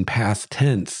person past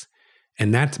tense,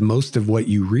 and that's most of what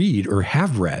you read or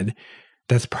have read,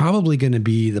 that's probably going to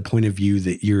be the point of view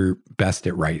that you're best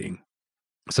at writing.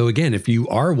 So again, if you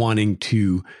are wanting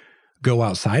to go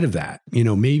outside of that,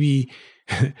 maybe,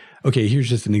 okay, here's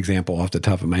just an example off the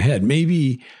top of my head.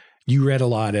 Maybe you read a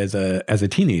lot as a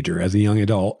teenager, as a young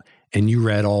adult, and you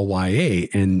read all YA,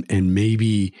 and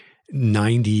maybe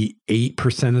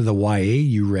 98% of the YA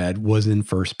you read was in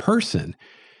first person.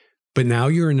 But now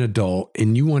you're an adult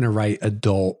and you want to write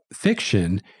adult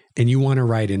fiction and you want to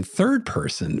write in third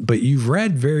person, but you've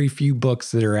read very few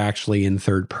books that are actually in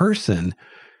third person.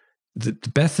 The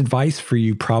best advice for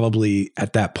you probably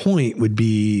at that point would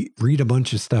be read a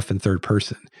bunch of stuff in third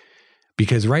person.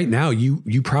 Because right now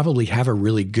you probably have a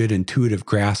really good intuitive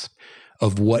grasp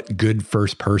of what good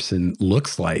first person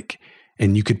looks like.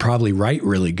 And you could probably write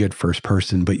really good first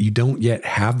person, but you don't yet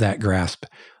have that grasp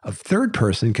of third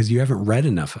person because you haven't read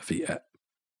enough of it yet.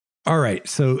 All right.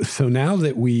 So now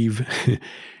that we've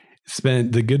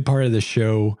spent the good part of the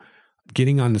show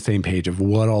getting on the same page of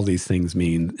what all these things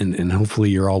mean, and hopefully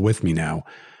you're all with me now,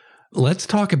 let's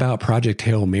talk about Project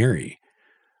Hail Mary.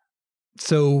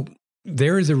 So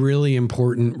there is a really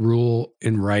important rule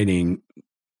in writing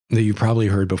that you've probably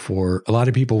heard before. A lot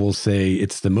of people will say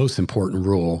it's the most important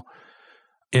rule.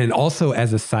 And also,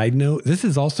 as a side note, this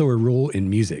is also a rule in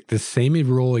music. The same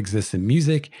rule exists in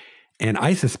music, and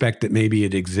I suspect that maybe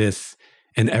it exists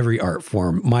in every art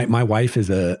form. My wife is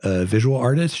a visual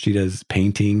artist. She does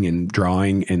painting and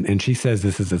drawing, and she says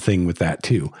this is a thing with that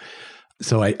too.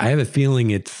 So I have a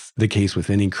feeling it's the case with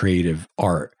any creative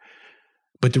art.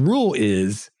 But the rule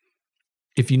is,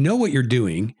 if you know what you're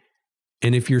doing,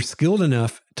 and if you're skilled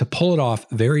enough to pull it off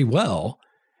very well,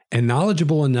 and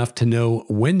knowledgeable enough to know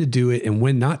when to do it and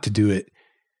when not to do it,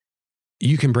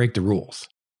 you can break the rules.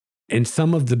 And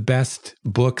some of the best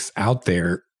books out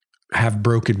there have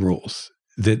broken rules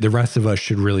that the rest of us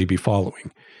should really be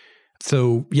following.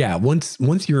 So yeah, once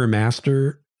you're a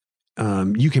master,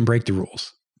 you can break the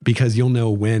rules because you'll know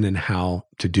when and how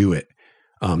to do it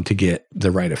to get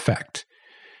the right effect.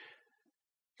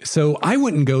 So I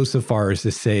wouldn't go so far as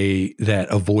to say that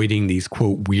avoiding these,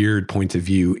 quote, weird points of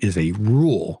view is a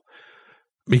rule,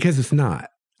 because it's not.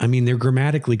 I mean, they're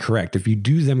grammatically correct. If you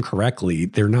do them correctly,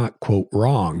 they're not, quote,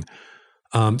 wrong.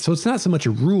 So it's not so much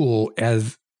a rule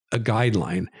as a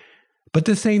guideline, but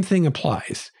the same thing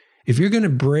applies. If you're going to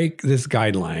break this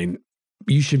guideline,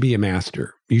 you should be a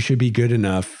master. You should be good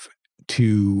enough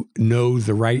to know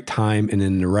the right time and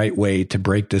in the right way to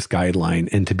break this guideline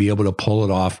and to be able to pull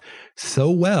it off so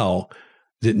well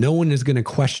that no one is going to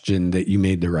question that you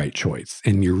made the right choice.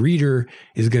 And your reader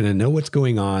is going to know what's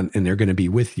going on, and they're going to be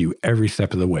with you every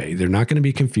step of the way. They're not going to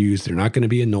be confused. They're not going to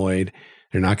be annoyed.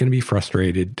 They're not going to be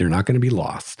frustrated. They're not going to be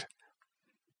lost.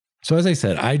 So as I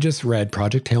said, I just read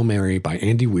Project Hail Mary by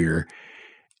Andy Weir,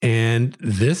 and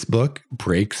this book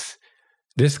breaks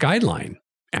this guideline.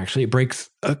 Actually, it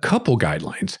breaks a couple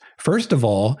guidelines. First of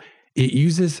all, it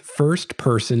uses first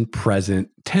person present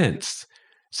tense.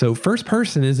 So first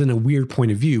person isn't a weird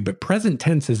point of view, but present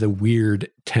tense is a weird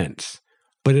tense.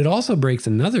 But it also breaks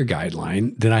another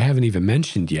guideline that I haven't even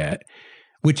mentioned yet,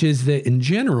 which is that in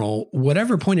general,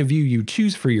 whatever point of view you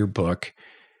choose for your book,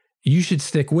 you should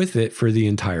stick with it for the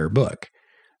entire book.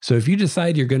 So if you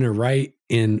decide you're going to write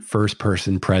in first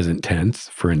person present tense,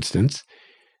 for instance,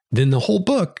 then the whole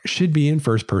book should be in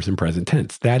first person present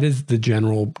tense. That is the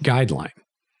general guideline.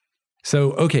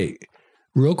 So, okay,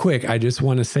 real quick, I just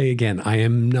want to say again, I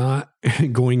am not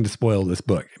going to spoil this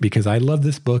book because I love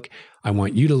this book. I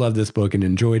want you to love this book and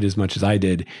enjoy it as much as I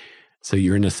did. So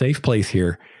you're in a safe place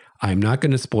here. I'm not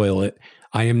going to spoil it.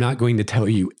 I am not going to tell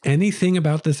you anything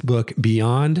about this book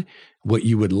beyond what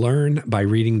you would learn by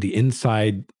reading the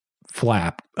inside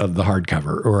flap of the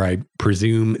hardcover, or I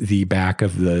presume the back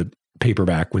of the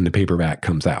paperback when the paperback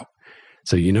comes out.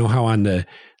 So you know how on the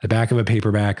back of a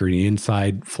paperback or the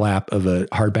inside flap of a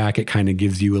hardback, it kind of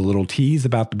gives you a little tease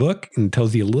about the book and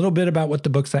tells you a little bit about what the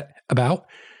book's about.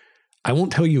 I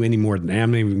won't tell you any more than that.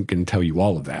 I'm not even going to tell you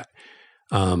all of that.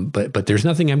 But there's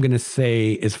nothing I'm going to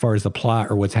say as far as the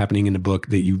plot or what's happening in the book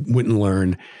that you wouldn't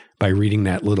learn by reading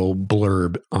that little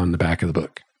blurb on the back of the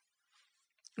book.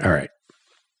 All right.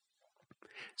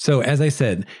 So as I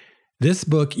said, this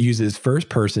book uses first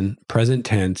person present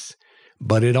tense,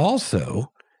 but it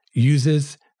also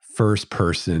uses first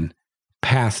person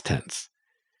past tense.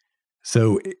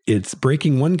 So it's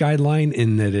breaking one guideline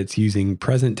in that it's using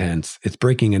present tense. It's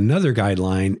breaking another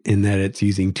guideline in that it's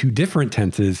using two different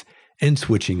tenses and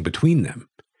switching between them.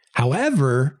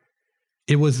 However,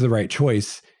 it was the right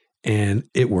choice and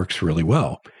it works really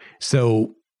well.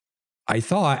 So I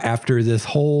thought after this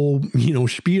whole,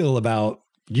 spiel about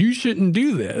you shouldn't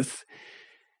do this,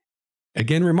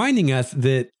 again, reminding us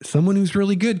that someone who's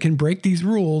really good can break these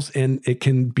rules and it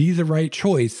can be the right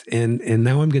choice. And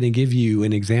now I'm going to give you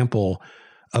an example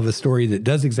of a story that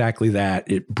does exactly that.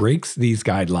 It breaks these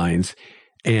guidelines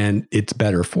and it's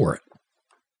better for it.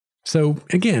 So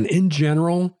again, in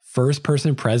general, first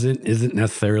person present isn't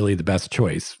necessarily the best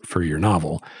choice for your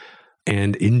novel.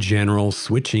 And in general,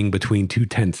 switching between two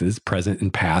tenses, present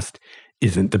and past,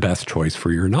 isn't the best choice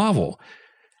for your novel.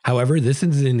 However, this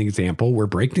is an example where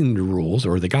breaking the rules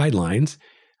or the guidelines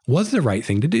was the right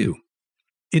thing to do.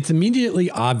 It's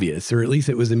immediately obvious, or at least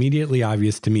it was immediately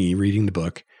obvious to me reading the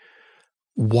book,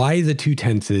 why the two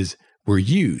tenses were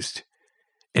used.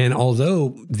 And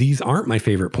although these aren't my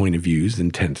favorite point of views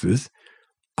and tenses,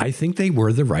 I think they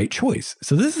were the right choice.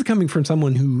 So this is coming from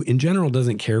someone who in general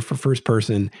doesn't care for first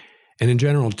person and in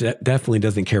general definitely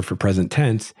doesn't care for present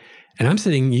tense. And I'm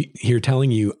sitting here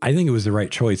telling you, I think it was the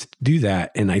right choice to do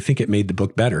that. And I think it made the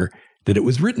book better that it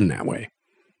was written that way.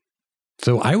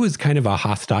 So I was kind of a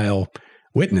hostile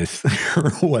witness or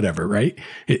whatever, right?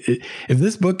 If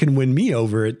this book can win me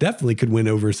over, it definitely could win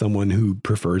over someone who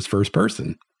prefers first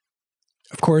person.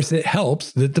 Of course, it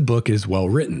helps that the book is well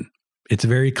written. It's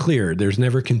very clear. There's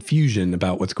never confusion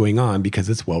about what's going on because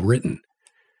it's well written.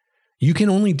 You can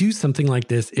only do something like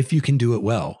this if you can do it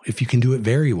well, if you can do it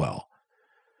very well.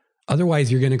 Otherwise,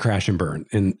 you're going to crash and burn,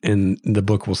 and the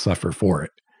book will suffer for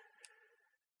it.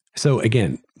 So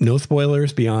again, no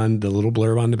spoilers beyond the little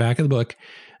blurb on the back of the book,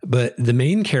 but the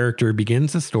main character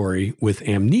begins the story with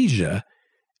amnesia,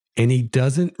 and he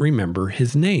doesn't remember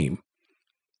his name.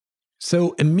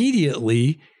 So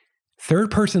immediately,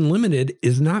 third person limited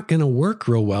is not going to work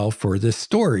real well for this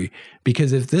story,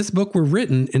 because if this book were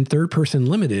written in third person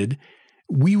limited,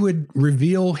 we would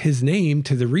reveal his name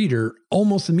to the reader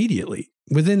almost immediately.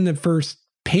 Within the first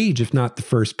page, if not the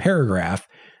first paragraph,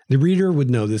 the reader would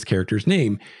know this character's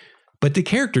name, but the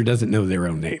character doesn't know their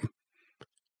own name,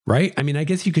 right? I mean, I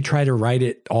guess you could try to write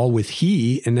it all with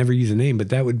he and never use a name, but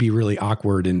that would be really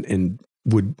awkward and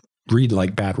would read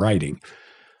like bad writing.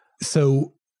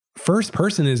 So first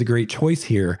person is a great choice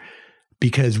here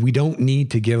because we don't need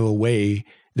to give away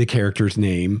the character's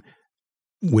name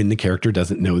when the character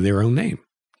doesn't know their own name.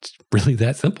 It's really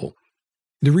that simple.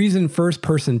 The reason first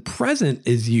person present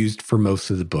is used for most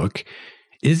of the book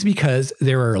is because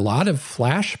there are a lot of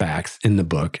flashbacks in the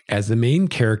book as the main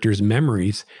character's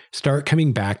memories start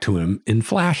coming back to him in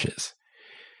flashes.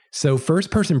 So first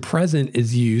person present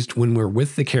is used when we're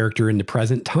with the character in the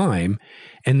present time,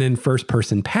 and then first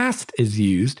person past is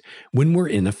used when we're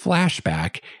in a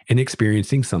flashback and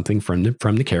experiencing something from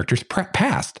the character's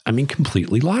past. I mean,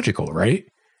 completely logical, right?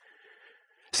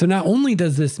 So not only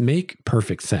does this make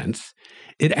perfect sense,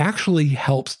 it actually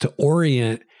helps to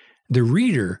orient the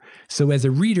reader. So as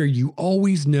a reader, you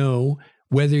always know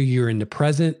whether you're in the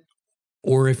present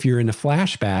or if you're in a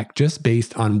flashback just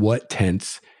based on what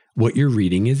tense what you're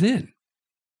reading is in.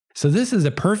 So this is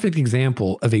a perfect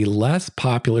example of a less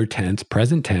popular tense,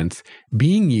 present tense,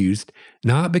 being used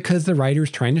not because the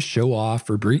writer's trying to show off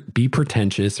or be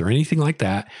pretentious or anything like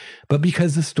that, but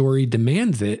because the story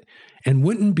demands it and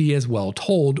wouldn't be as well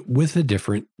told with a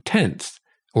different tense,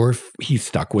 or if he's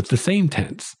stuck with the same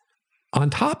tense. On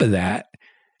top of that,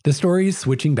 the story is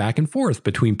switching back and forth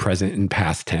between present and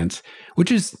past tense,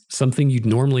 which is something you'd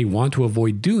normally want to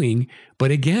avoid doing,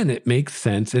 but again, it makes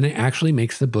sense and it actually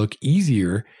makes the book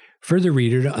easier for the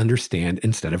reader to understand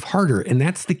instead of harder, and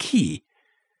that's the key.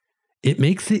 It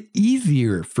makes it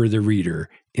easier for the reader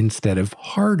instead of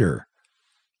harder.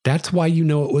 That's why you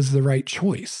know it was the right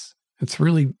choice. It's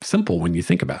really simple when you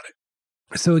think about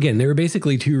it. So again, there are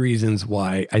basically two reasons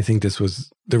why I think this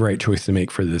was the right choice to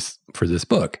make for this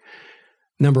book.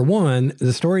 Number one,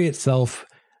 the story itself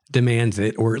demands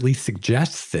it, or at least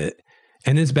suggests it,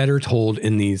 and is better told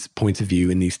in these points of view,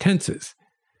 in these tenses.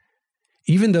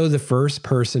 Even though the first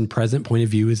person present point of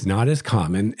view is not as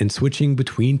common and switching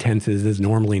between tenses is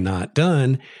normally not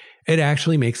done, it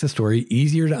actually makes the story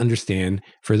easier to understand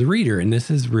for the reader, and this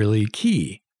is really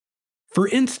key. For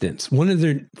instance, one of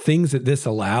the things that this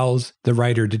allows the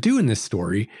writer to do in this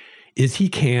story is he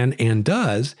can and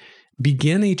does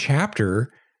begin a chapter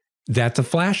that's a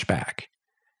flashback.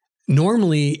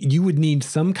 Normally, you would need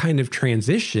some kind of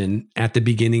transition at the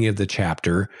beginning of the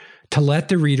chapter to let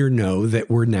the reader know that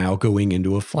we're now going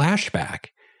into a flashback.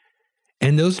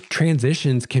 And those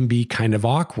transitions can be kind of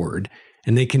awkward,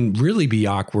 and they can really be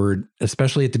awkward,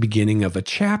 especially at the beginning of a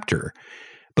chapter.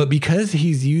 But because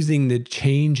he's using the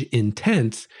change in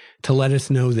tense to let us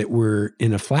know that we're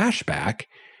in a flashback,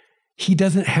 he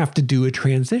doesn't have to do a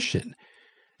transition.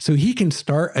 So he can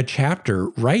start a chapter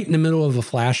right in the middle of a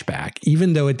flashback,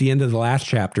 even though at the end of the last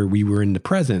chapter we were in the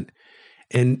present.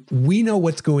 And we know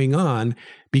what's going on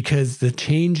because the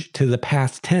change to the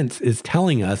past tense is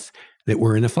telling us that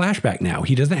we're in a flashback now.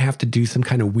 He doesn't have to do some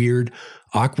kind of weird,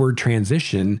 awkward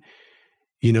transition.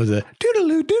 You know, the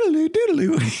doodaloo, doodaloo,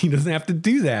 doodaloo. He doesn't have to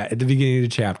do that at the beginning of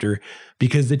the chapter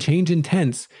because the change in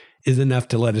tense is enough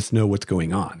to let us know what's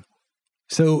going on.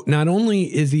 So not only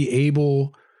is he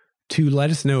able to let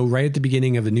us know right at the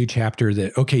beginning of a new chapter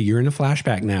that, okay, you're in a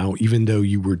flashback now, even though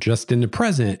you were just in the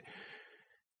present.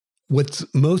 What's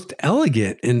most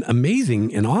elegant and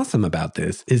amazing and awesome about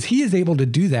this is he is able to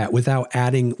do that without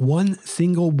adding one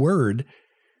single word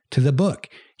to the book.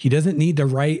 He doesn't need to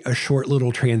write a short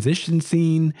little transition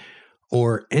scene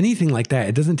or anything like that.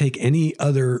 It doesn't take any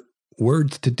other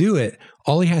words to do it.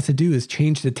 All he has to do is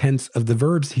change the tense of the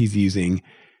verbs he's using,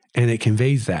 and it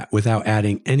conveys that without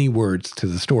adding any words to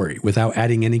the story, without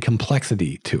adding any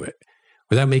complexity to it,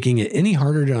 without making it any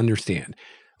harder to understand,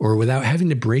 or without having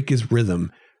to break his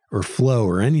rhythm or flow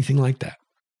or anything like that.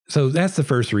 So that's the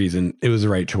first reason it was the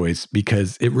right choice,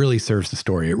 because it really serves the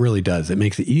story. It really does. It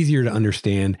makes it easier to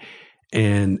understand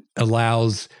and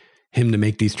allows him to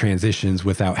make these transitions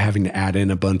without having to add in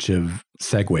a bunch of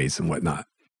segues and whatnot.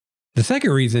 The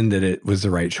second reason that it was the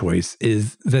right choice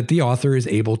is that the author is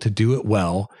able to do it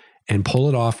well and pull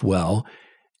it off well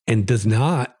and does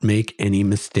not make any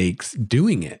mistakes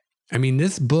doing it. I mean,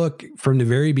 this book from the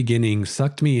very beginning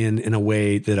sucked me in a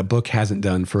way that a book hasn't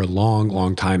done for a long,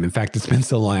 long time. In fact, it's been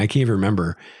so long, I can't even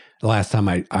remember the last time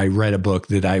I read a book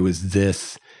that I was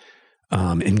this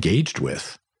engaged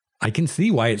with. I can see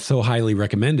why it's so highly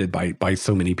recommended by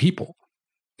so many people.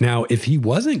 Now, if he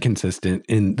wasn't consistent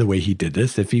in the way he did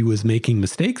this, if he was making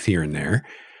mistakes here and there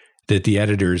that the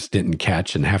editors didn't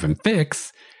catch and have him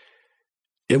fix,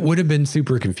 it would have been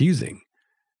super confusing.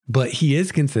 But he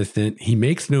is consistent. He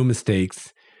makes no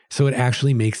mistakes. So it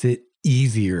actually makes it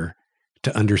easier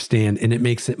to understand, and it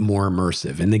makes it more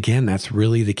immersive. And again, that's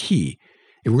really the key.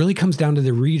 It really comes down to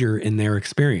the reader and their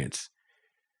experience.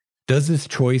 Does this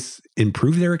choice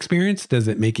improve their experience? Does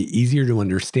it make it easier to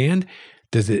understand?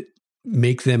 Does it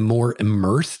make them more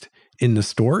immersed in the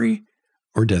story?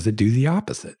 Or does it do the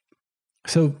opposite?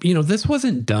 So, this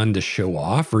wasn't done to show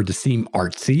off or to seem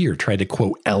artsy or try to,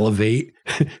 quote, elevate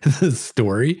the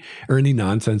story or any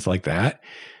nonsense like that.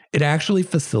 It actually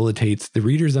facilitates the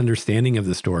reader's understanding of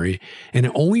the story, and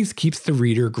it always keeps the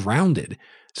reader grounded.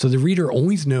 So the reader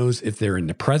always knows if they're in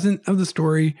the present of the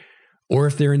story or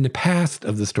if they're in the past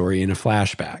of the story in a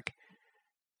flashback.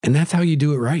 And that's how you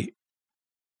do it right.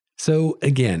 So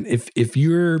again, if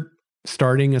you're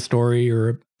starting a story or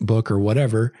a book or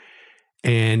whatever,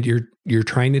 and you're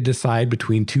trying to decide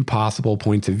between two possible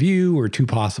points of view or two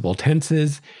possible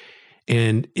tenses,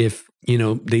 and if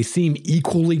they seem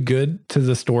equally good to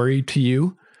the story to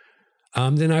you,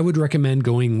 then I would recommend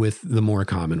going with the more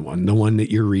common one, the one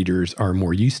that your readers are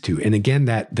more used to. And again,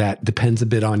 that depends a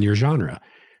bit on your genre.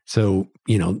 So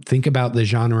think about the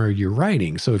genre you're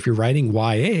writing. So if you're writing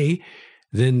YA,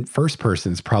 then first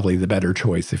person's probably the better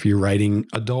choice. If you're writing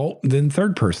adult, then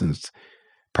third person's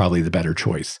probably the better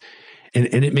choice. And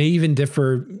it may even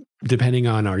differ depending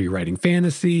on, are you writing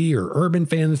fantasy or urban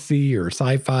fantasy or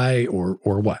sci-fi or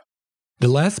what? The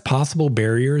less possible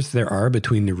barriers there are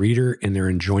between the reader and their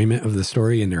enjoyment of the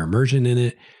story and their immersion in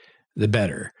it, the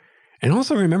better. And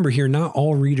also remember here, not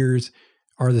all readers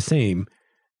are the same.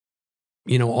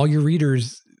 All your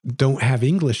readers don't have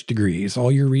English degrees.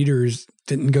 All your readers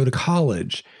didn't go to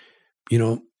college,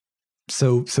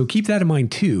 So keep that in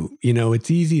mind too.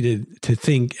 It's easy to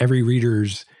think every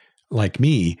reader's like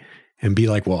me and be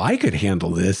like, well, I could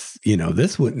handle this,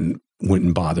 this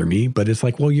wouldn't bother me. But it's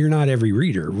like, well, you're not every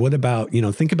reader. What about,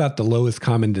 think about the lowest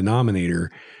common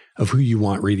denominator of who you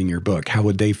want reading your book. How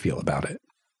would they feel about it?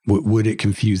 Would it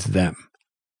confuse them?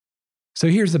 So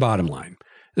here's the bottom line.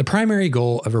 The primary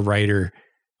goal of a writer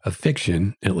of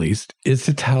fiction, at least, is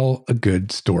to tell a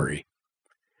good story.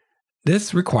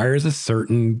 This requires a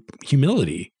certain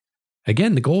humility.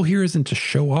 Again, the goal here isn't to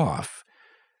show off.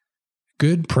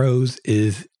 Good prose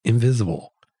is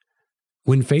invisible.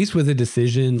 When faced with a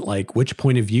decision like which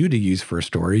point of view to use for a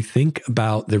story, think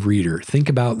about the reader. Think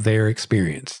about their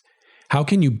experience. How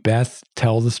can you best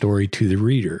tell the story to the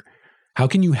reader? How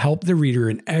can you help the reader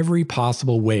in every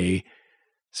possible way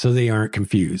so they aren't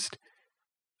confused?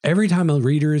 Every time a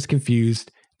reader is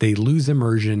confused, they lose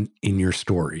immersion in your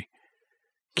story.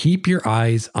 Keep your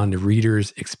eyes on the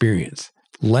reader's experience.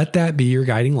 Let that be your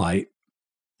guiding light,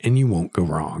 and you won't go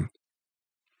wrong.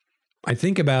 I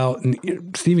think about,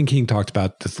 Stephen King talked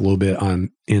about this a little bit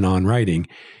on writing,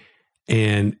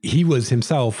 and he was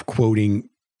himself quoting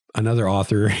another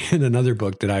author in another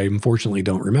book that I unfortunately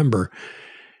don't remember,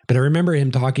 but I remember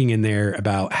him talking in there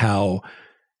about how,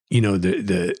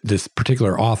 this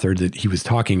particular author that he was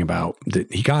talking about,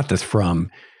 that he got this from,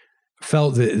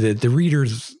 felt that the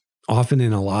reader's often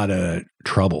in a lot of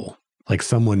trouble, like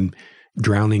someone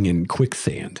drowning in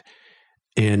quicksand.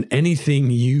 And anything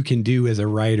you can do as a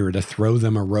writer to throw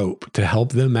them a rope to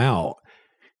help them out,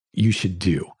 you should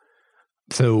do.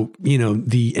 So,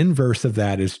 the inverse of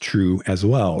that is true as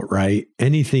well, right?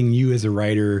 Anything you as a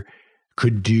writer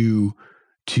could do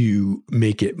to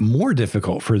make it more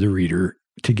difficult for the reader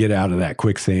to get out of that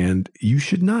quicksand, you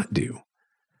should not do.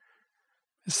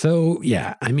 So,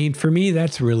 yeah, for me,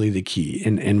 that's really the key.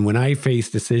 And when I face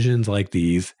decisions like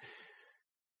these,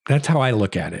 that's how I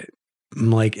look at it.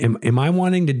 I'm like, am I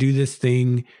wanting to do this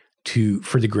thing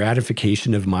for the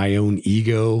gratification of my own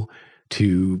ego,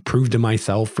 to prove to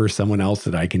myself or someone else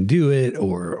that I can do it,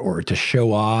 or to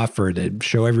show off, or to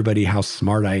show everybody how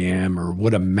smart I am, or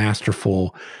what a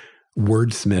masterful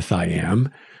wordsmith I am?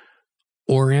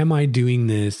 Or am I doing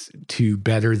this to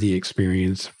better the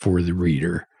experience for the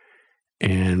reader?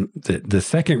 And the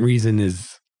second reason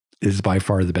is by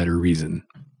far the better reason.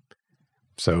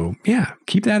 So yeah,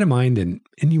 keep that in mind and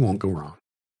you won't go wrong.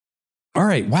 All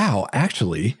right. Wow.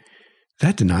 Actually,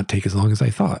 that did not take as long as I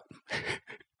thought.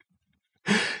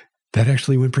 That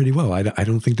actually went pretty well. I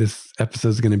don't think this episode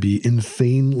is going to be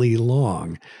insanely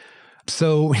long.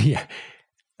 So yeah,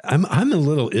 I'm a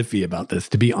little iffy about this,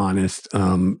 to be honest.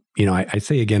 I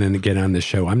say again and again on this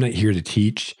show, I'm not here to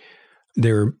teach.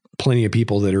 There are plenty of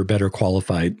people that are better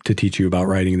qualified to teach you about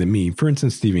writing than me. For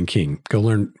instance, Stephen King. Go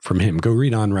learn from him. Go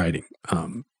read on writing.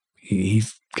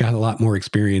 He's got a lot more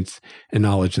experience and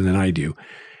knowledge than I do.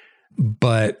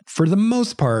 But for the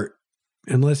most part,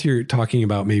 unless you're talking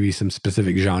about maybe some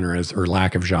specific genres or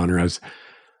lack of genres,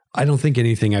 I don't think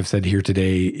anything I've said here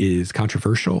today is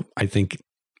controversial. I think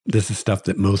this is stuff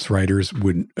that most writers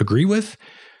would agree with.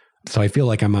 So I feel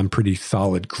like I'm on pretty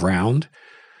solid ground.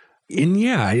 And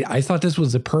yeah, I thought this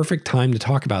was the perfect time to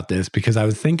talk about this because I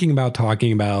was thinking about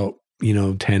talking about,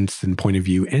 tense and point of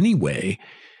view anyway.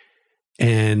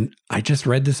 And I just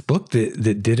read this book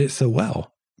that did it so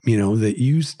well, that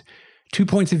used 2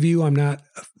 points of view I'm not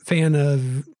a fan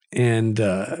of, and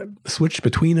switched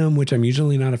between them, which I'm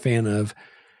usually not a fan of.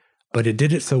 But it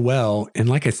did it so well. And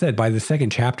like I said, by the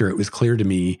second chapter, it was clear to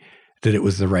me that it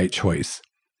was the right choice.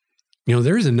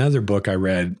 There's another book I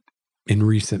read in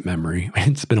recent memory.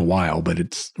 It's been a while, but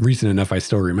it's recent enough I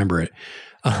still remember it.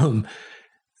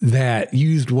 That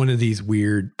used one of these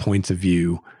weird points of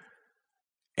view.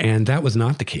 And that was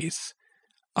not the case.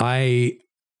 I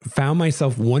found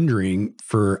myself wondering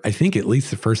for, I think, at least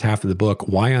the first half of the book,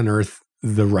 why on earth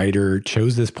the writer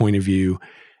chose this point of view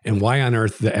and why on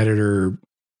earth the editor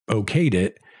okayed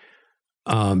it,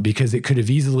 because it could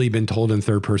have easily been told in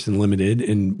third person limited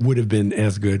and would have been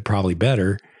as good, probably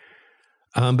better.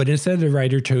 But instead, the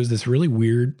writer chose this really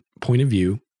weird point of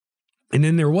view. And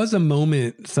then there was a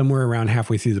moment somewhere around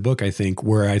halfway through the book, I think,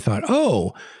 where I thought,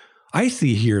 oh, I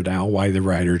see here now why the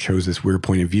writer chose this weird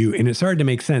point of view. And it started to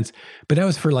make sense, but that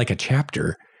was for like a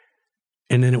chapter.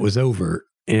 And then it was over,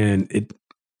 and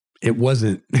it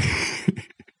wasn't,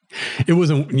 it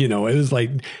wasn't, it was like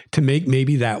to make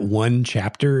maybe that one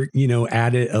chapter,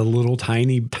 add it a little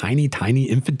tiny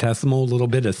infinitesimal little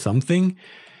bit of something,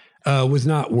 was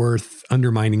not worth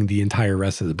undermining the entire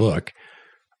rest of the book,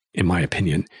 in my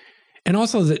opinion. And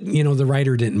also that, the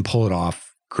writer didn't pull it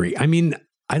off great. I mean,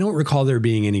 I don't recall there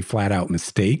being any flat out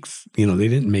mistakes. They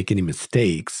didn't make any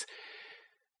mistakes,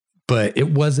 but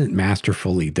it wasn't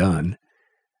masterfully done.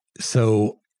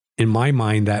 So in my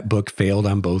mind, that book failed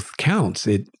on both counts.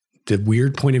 The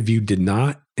weird point of view did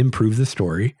not improve the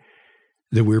story.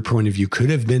 The weird point of view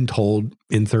could have been told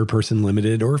in third person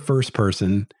limited or first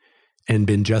person and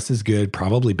been just as good,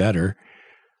 probably better.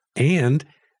 And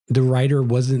the writer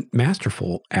wasn't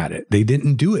masterful at it. They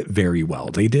didn't do it very well.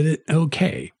 They did it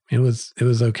okay. It was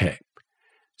okay.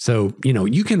 So,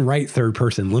 you can write third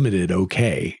person limited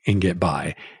okay and get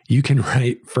by. You can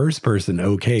write first person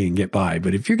okay and get by.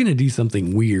 But if you're going to do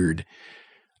something weird,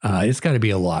 it's got to be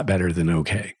a lot better than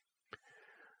okay.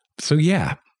 So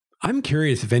yeah, I'm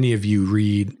curious if any of you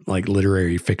read like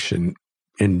literary fiction,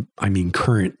 and I mean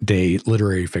current day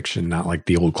literary fiction, not like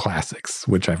the old classics,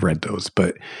 which I've read those,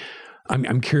 but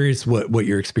I'm curious what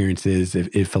your experience is,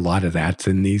 if a lot of that's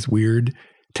in these weird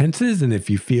tenses, and if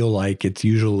you feel like it's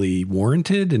usually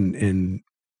warranted and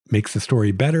makes the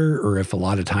story better, or if a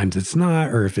lot of times it's not,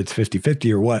 or if it's 50-50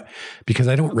 or what, because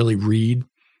I don't really read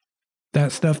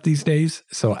that stuff these days,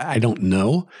 so I don't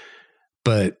know.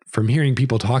 But from hearing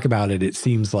people talk about it, it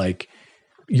seems like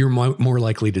you're more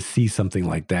likely to see something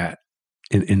like that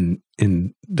in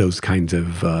those kinds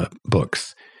of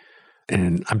books.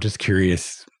 And I'm just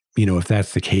curious, if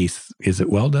that's the case, is it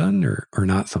well done or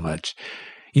not so much?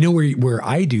 Where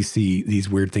I do see these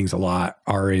weird things a lot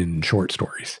are in short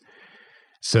stories.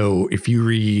 So if you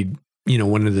read,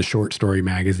 one of the short story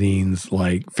magazines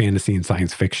like Fantasy and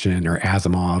Science Fiction or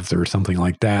Asimov's or something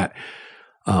like that,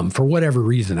 for whatever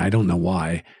reason, I don't know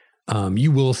why,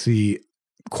 you will see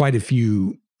quite a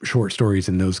few short stories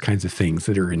and those kinds of things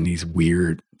that are in these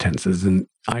weird tenses. And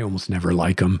I almost never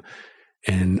like them.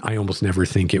 And I almost never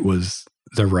think it was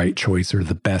the right choice or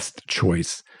the best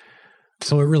choice.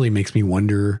 So it really makes me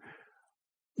wonder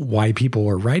why people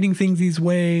are writing things these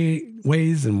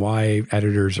ways and why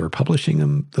editors are publishing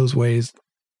them those ways.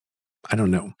 I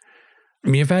don't know. I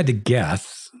mean, if I had to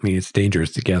guess, it's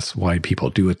dangerous to guess why people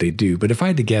do what they do. But if I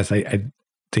had to guess, I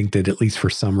think that at least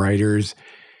for some writers,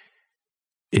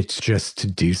 it's just to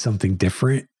do something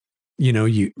different.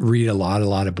 You read a lot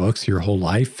of books your whole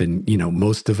life, and,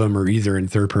 most of them are either in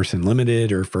third person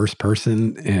limited or first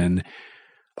person. And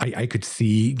I could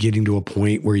see getting to a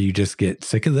point where you just get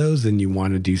sick of those and you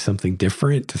want to do something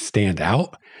different to stand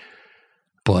out.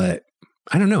 But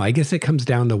I don't know. I guess it comes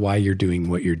down to why you're doing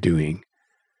what you're doing,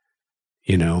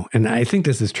 and I think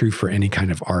this is true for any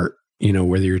kind of art,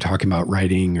 whether you're talking about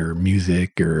writing or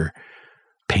music or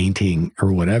painting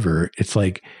or whatever. It's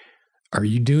like, are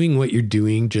you doing what you're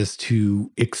doing just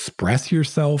to express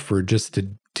yourself or just to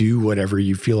do whatever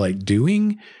you feel like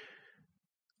doing?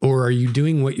 Or are you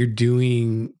doing what you're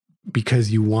doing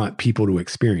because you want people to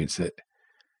experience it?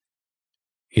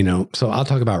 So I'll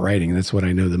talk about writing. That's what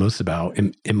I know the most about.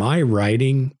 Am I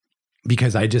writing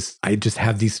because I just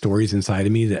have these stories inside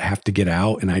of me that have to get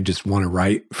out and I just want to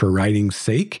write for writing's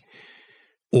sake?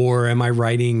 Or am I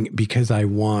writing because I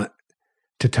want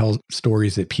to tell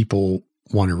stories that people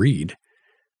want to read?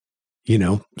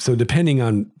 So depending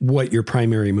on what your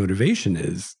primary motivation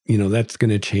is, that's going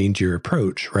to change your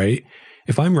approach, right?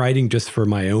 If I'm writing just for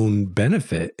my own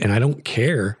benefit and I don't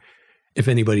care if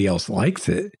anybody else likes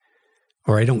it,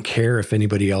 or I don't care if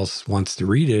anybody else wants to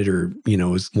read it or,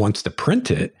 wants to print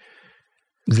it,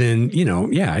 then,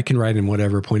 I can write in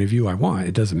whatever point of view I want.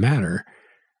 It doesn't matter.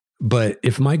 But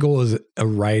if my goal as a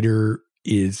writer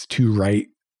is to write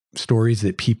stories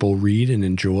that people read and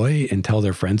enjoy and tell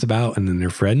their friends about, and then their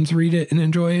friends read it and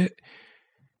enjoy it,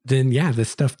 then yeah, this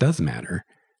stuff does matter.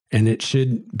 And it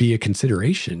should be a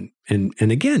consideration. And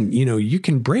again, you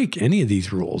can break any of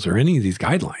these rules or any of these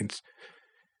guidelines.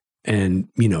 And,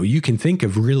 you can think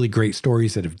of really great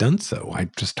stories that have done so. I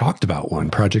just talked about one,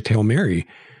 Project Hail Mary.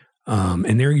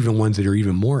 And there are even ones that are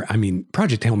even more,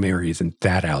 Project Hail Mary isn't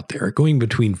that out there. Going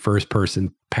between first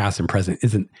person, past and present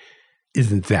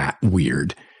isn't that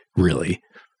weird, really.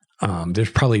 I'll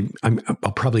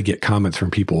probably get comments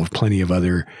from people of plenty of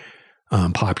other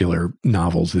popular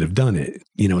novels that have done it.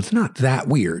 It's not that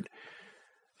weird.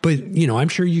 But, I'm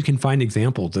sure you can find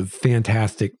examples of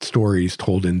fantastic stories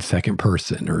told in second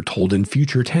person or told in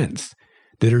future tense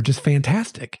that are just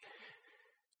fantastic.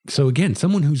 So again,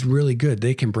 someone who's really good,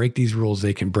 they can break these rules,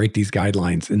 they can break these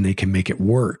guidelines, and they can make it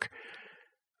work.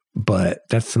 But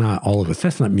that's not all of us.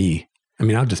 That's not me.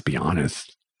 I'll just be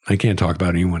honest. I can't talk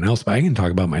about anyone else, but I can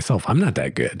talk about myself. I'm not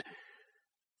that good.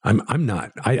 I'm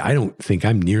not. I don't think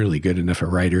I'm nearly good enough a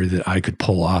writer that I could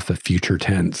pull off a future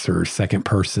tense or second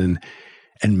person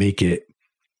and make it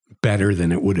better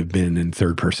than it would have been in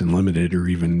third person limited or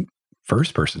even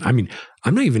first person. I'm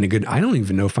not even I don't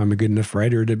even know if I'm a good enough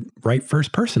writer to write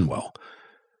first person well.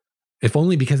 If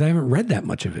only because I haven't read that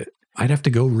much of it. I'd have to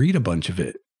go read a bunch of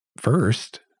it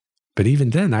first. But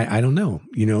even then, I don't know.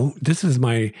 This is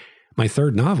my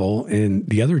third novel, and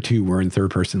the other two were in third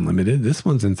person limited. This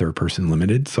one's in third person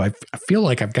limited. So I feel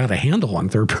like I've got a handle on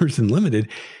third person limited,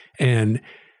 and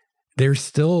there's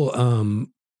still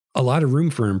a lot of room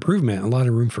for improvement, a lot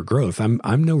of room for growth.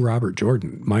 I'm no Robert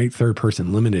Jordan. My third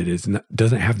person limited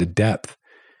doesn't have the depth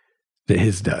that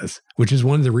his does, which is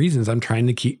one of the reasons I'm trying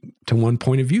to keep to one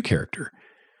point of view character.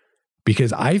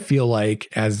 Because I feel like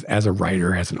as a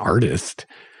writer, as an artist,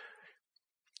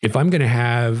 if I'm going to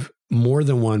have more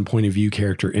than one point of view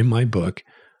character in my book,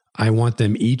 I want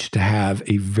them each to have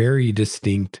a very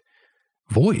distinct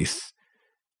voice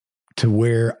to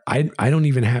where I don't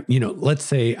even have, let's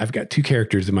say I've got two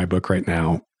characters in my book right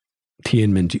now, Tia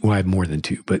and Minji. Well, I have more than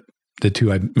two, but the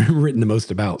two I've written the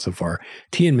most about so far,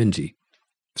 Tia and Minji.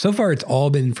 So far, it's all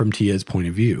been from Tia's point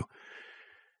of view.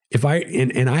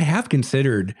 And I have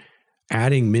considered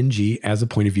adding Minji as a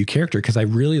point of view character because I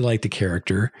really like the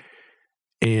character,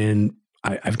 and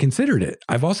I've considered it.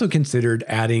 I've also considered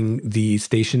adding the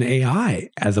station AI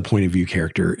as a point of view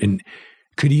character, and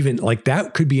could even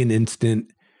that could be an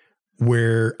instant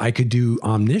where I could do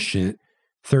omniscient,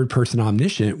 third person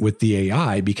omniscient with the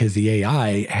AI, because the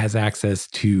AI has access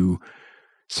to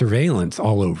surveillance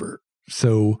all over.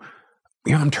 So,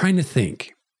 I'm trying to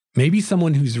think. Maybe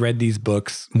someone who's read these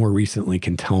books more recently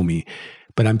can tell me,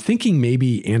 but I'm thinking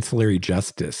maybe Ancillary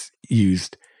Justice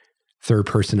used third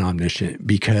person omniscient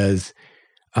because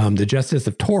the Justice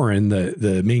of Torin,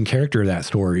 the main character of that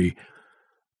story,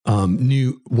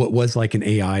 knew what was like an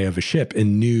AI of a ship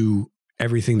and knew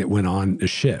everything that went on the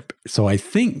ship. So I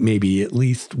think maybe at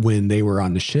least when they were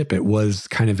on the ship, it was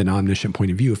kind of an omniscient point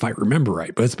of view, if I remember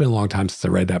right. But it's been a long time since I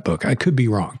read that book. I could be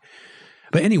wrong.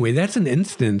 But anyway, that's an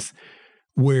instance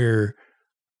where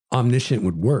omniscient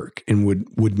would work and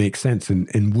would make sense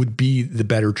and would be the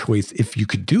better choice if you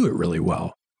could do it really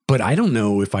well. But I don't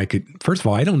know if I could, first of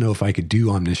all, I don't know if I could do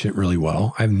omniscient really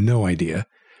well. I have no idea.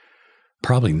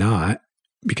 Probably not,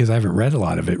 because I haven't read a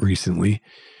lot of it recently.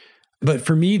 But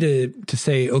for me to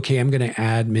say, okay, I'm going to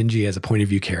add Minji as a point of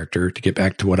view character, to get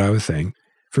back to what I was saying,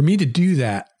 for me to do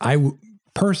that,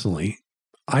 personally,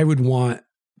 I would want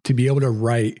to be able to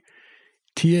write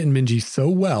Tia and Minji so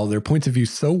well, their points of view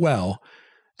so well,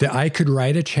 that I could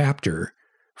write a chapter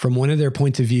from one of their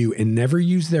points of view and never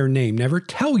use their name, never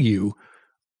tell you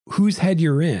whose head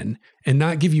you're in, and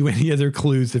not give you any other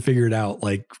clues to figure it out,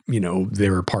 like,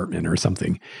 their apartment or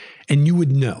something. And you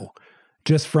would know,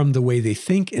 just from the way they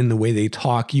think and the way they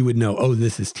talk, you would know, oh,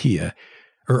 this is Tia,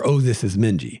 or oh, this is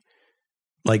Minji.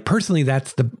 Like, personally,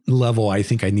 that's the level I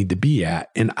think I need to be at.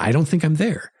 And I don't think I'm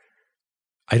there.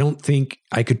 I don't think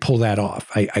I could pull that off.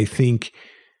 I think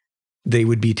they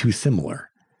would be too similar.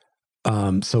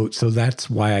 So that's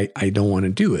why I don't want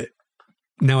to do it.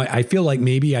 Now, I feel like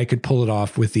maybe I could pull it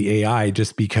off with the AI,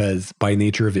 just because by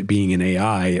nature of it being an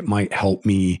AI, it might help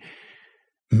me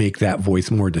make that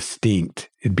voice more distinct.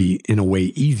 It'd be, in a way,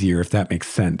 easier, if that makes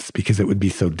sense, because it would be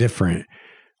so different.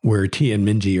 Where Tia and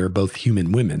Minji are both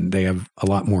human women. They have a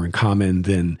lot more in common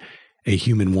than a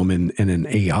human woman and an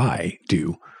AI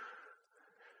do.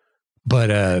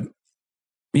 But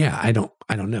yeah, I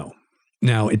don't know.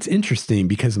 Now, it's interesting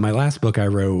because my last book I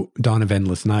wrote, Dawn of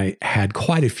Endless Night, had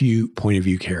quite a few point of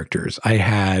view characters. I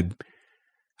had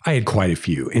quite a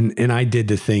few. And I did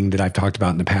the thing that I've talked about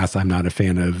in the past I'm not a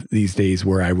fan of these days,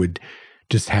 where I would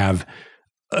just have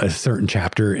a certain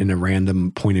chapter in a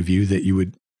random point of view that you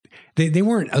would, they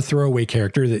weren't a throwaway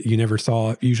character that you never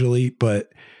saw usually,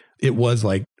 but it was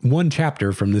like one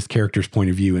chapter from this character's point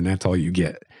of view, and that's all you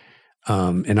get.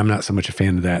 And I'm not so much a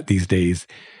fan of that these days.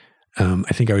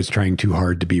 I think I was trying too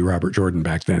hard to be Robert Jordan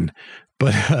back then.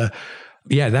 But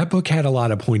yeah, that book had a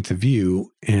lot of points of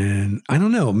view. And I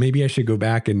don't know, maybe I should go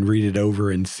back and read it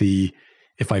over and see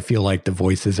if I feel like the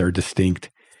voices are distinct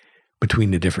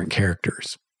between the different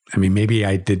characters. I mean, maybe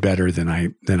I did better than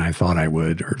I thought I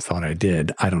would or thought I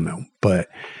did. I don't know. But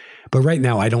right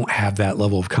now I don't have that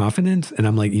level of confidence. And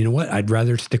I'm like, you know what? I'd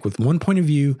rather stick with one point of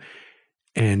view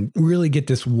and really get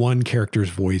this one character's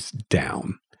voice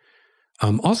down.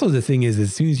 Also, the thing is,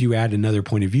 as soon as you add another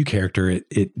point of view character,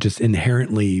 it just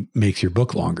inherently makes your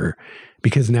book longer,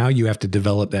 because now you have to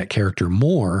develop that character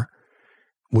more,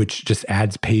 which just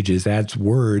adds pages, adds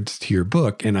words to your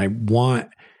book. And I want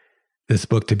this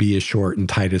book to be as short and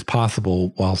tight as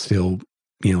possible while still,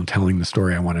 telling the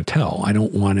story I want to tell. I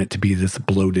don't want it to be this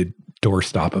bloated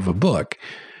doorstop of a book,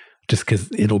 just because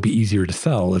it'll be easier to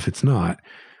sell if it's not.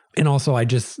 And also,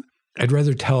 I'd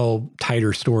rather tell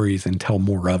tighter stories and tell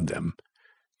more of them.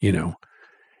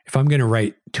 If I'm going to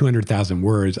write 200,000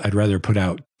 words, I'd rather put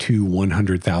out 2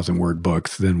 100,000 word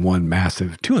books than one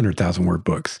massive 200,000 word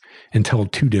books and tell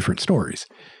 2 different stories.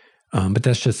 But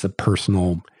that's just a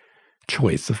personal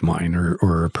choice of mine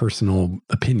or a personal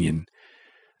opinion.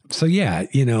 So yeah,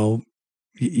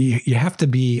 you have to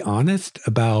be honest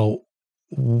about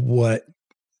what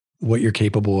you're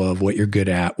capable of, what you're good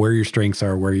at, where your strengths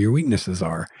are, where your weaknesses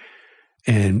are.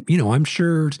 And, I'm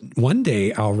sure one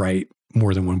day I'll write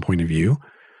more than one point of view.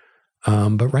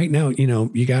 But right now,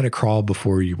 you got to crawl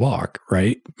before you walk,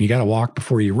 right? You got to walk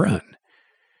before you run.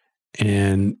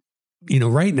 And,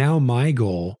 right now my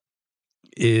goal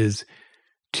is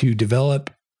to develop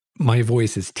my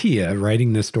voice as Tia,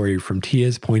 writing this story from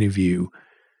Tia's point of view,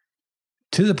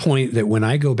 to the point that when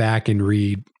I go back and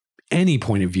read any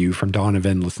point of view from Dawn of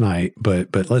Endless Night,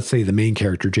 but let's say the main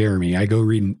character, Jeremy, I go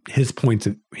reading his point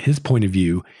of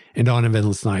view in Dawn of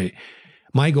Endless Night.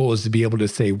 My goal is to be able to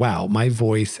say, wow, my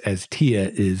voice as Tia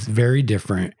is very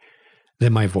different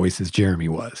than my voice as Jeremy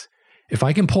was. If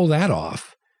I can pull that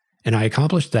off and I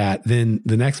accomplish that, then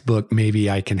the next book, maybe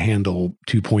I can handle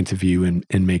 2 points of view and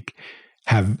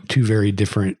have 2 very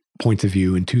different points of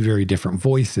view and 2 very different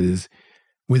voices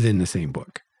within the same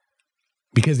book.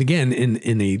 Because again,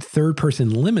 in a third person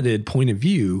limited point of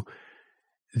view,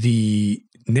 the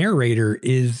narrator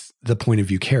is the point of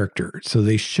view character. So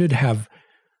they should have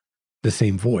the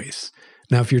same voice.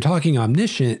 Now, if you're talking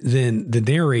omniscient, then the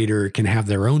narrator can have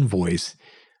their own voice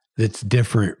that's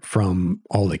different from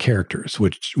all the characters,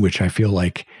 which I feel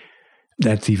like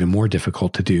that's even more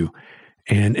difficult to do.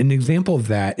 And an example of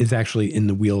that is actually in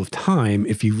The Wheel of Time.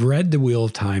 If you've read The Wheel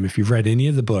of Time, if you've read any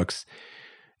of the books,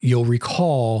 you'll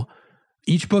recall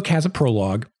each book has a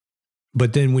prologue,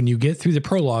 but then when you get through the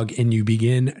prologue and you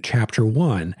begin chapter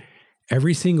 1,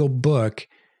 every single book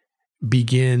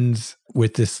begins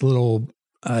with this little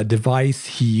device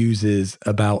he uses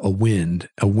about a wind.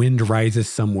 A wind rises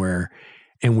somewhere,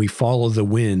 and we follow the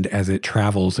wind as it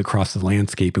travels across the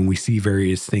landscape, and we see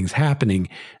various things happening.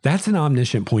 That's an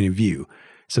omniscient point of view.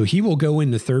 So he will go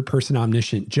into third person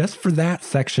omniscient just for that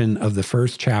section of the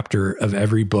first chapter of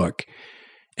every book.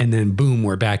 And then boom,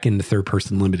 we're back into third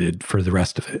person limited for the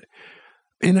rest of it.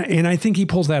 And I think he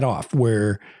pulls that off,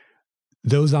 where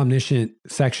those omniscient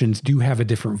sections do have a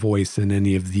different voice than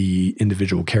any of the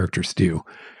individual characters do.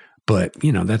 But,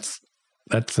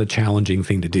 that's a challenging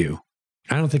thing to do.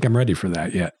 I don't think I'm ready for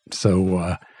that yet.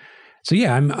 So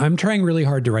yeah, I'm trying really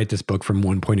hard to write this book from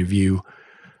one point of view.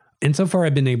 And so far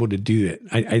I've been able to do it.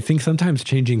 I think sometimes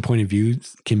changing point of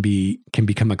views can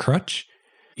become a crutch.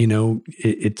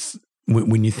 It's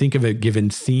when you think of a given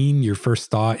scene, your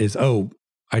first thought is, oh,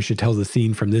 I should tell the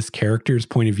scene from this character's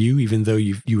point of view, even though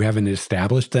you haven't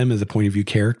established them as a point of view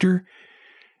character.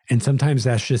 And sometimes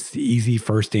that's just the easy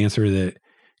first answer that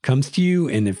comes to you.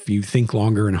 And if you think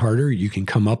longer and harder, you can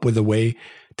come up with a way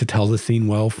to tell the scene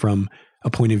well from a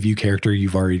point of view character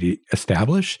you've already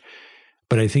established.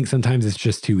 But I think sometimes it's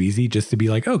just too easy just to be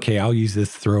like, okay, I'll use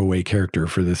this throwaway character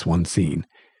for this one scene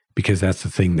because that's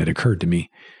the thing that occurred to me.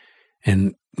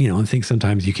 And, I think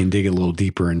sometimes you can dig a little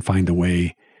deeper and find a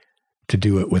way to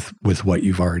do it with what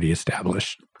you've already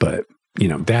established. But,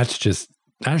 that's just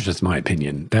my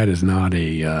opinion. That is not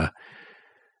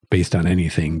based on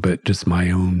anything, but just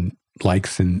my own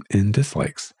likes and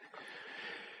dislikes.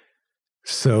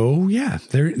 So yeah,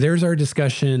 there's our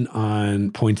discussion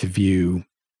on points of view.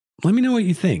 Let me know what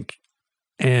you think.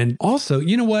 And also,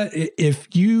 you know what?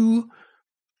 If you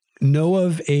know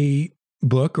of a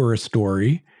book or a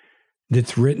story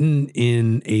that's written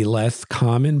in a less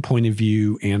common point of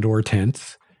view and or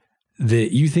tense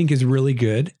that you think is really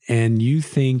good and you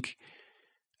think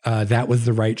that was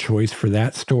the right choice for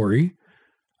that story,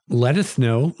 let us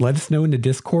know. Let us know in the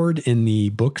Discord in the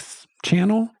books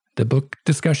channel, the book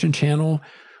discussion channel.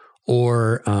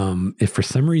 Or if for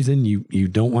some reason you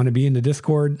don't want to be in the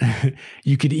Discord,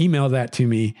 you could email that to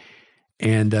me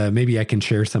and maybe I can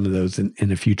share some of those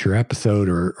in a future episode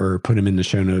or put them in the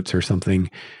show notes or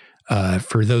something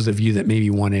for those of you that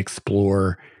maybe want to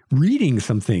explore reading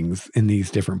some things in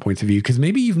these different points of view, because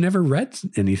maybe you've never read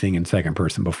anything in second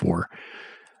person before.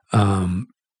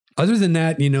 Other than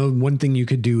that, one thing you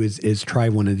could do is try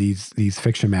one of these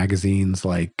fiction magazines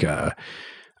like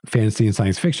Fantasy and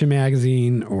Science Fiction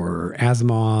Magazine or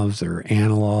Asimov's or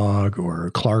Analog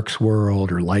or Clark's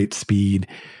World or Lightspeed,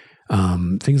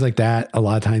 things like that. A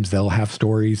lot of times they'll have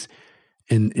stories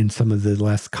in some of the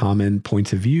less common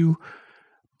points of view,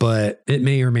 but it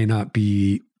may or may not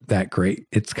be that great.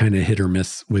 It's kind of hit or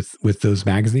miss with those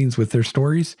magazines with their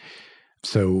stories.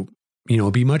 So,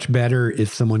 it'd be much better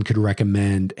if someone could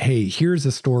recommend, hey, here's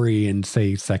a story in,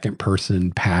 say, second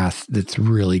person past that's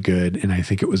really good, and I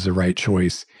think it was the right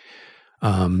choice.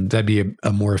 That'd be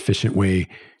a more efficient way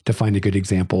to find a good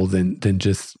example than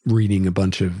just reading a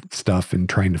bunch of stuff and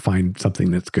trying to find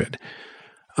something that's good.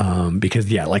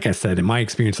 Because like I said, in my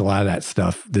experience, a lot of that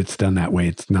stuff that's done that way,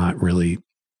 it's not really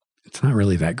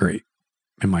that great,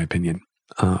 in my opinion.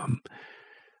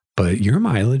 But your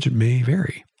mileage may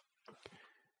vary.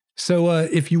 So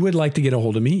if you would like to get a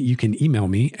hold of me, you can email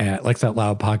me at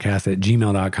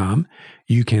lexoutloudpodcast@gmail.com.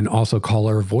 You can also call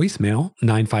our voicemail,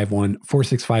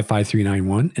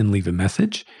 951-465-5391, and leave a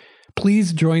message.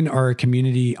 Please join our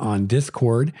community on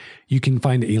Discord. You can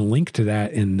find a link to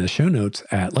that in the show notes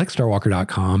at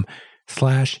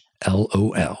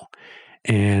lexstarwalker.com/LOL.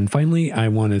 And finally, I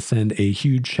want to send a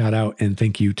huge shout out and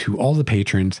thank you to all the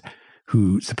patrons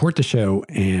who support the show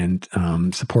and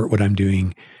support what I'm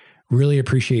doing. Really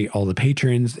appreciate all the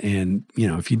patrons. And,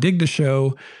 if you dig the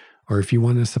show or if you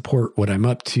want to support what I'm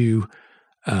up to,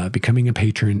 becoming a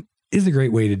patron is a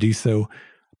great way to do so.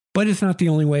 But it's not the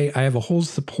only way. I have a whole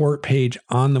support page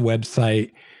on the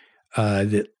website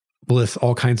that lists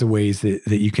all kinds of ways that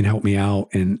you can help me out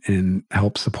and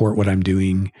help support what I'm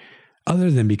doing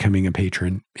other than becoming a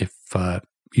patron if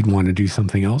you'd want to do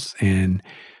something else. And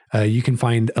you can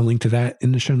find a link to that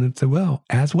in the show notes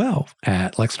as well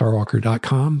at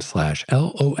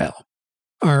lexstarwalker.com/LOL.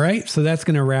 All right. So that's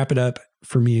going to wrap it up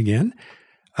for me again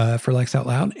for Lex Out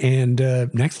Loud. And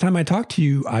next time I talk to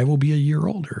you, I will be a year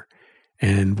older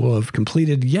and we'll have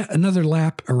completed yet another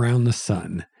lap around the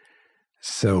sun.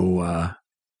 So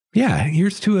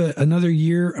here's to another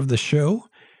year of the show.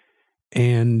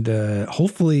 And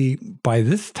hopefully by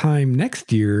this time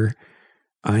next year,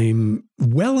 I'm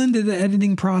well into the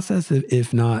editing process,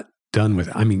 if not done with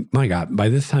it. I mean, my God, by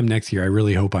this time next year, I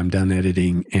really hope I'm done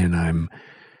editing and I'm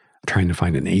trying to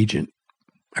find an agent.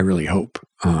 I really hope.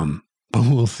 But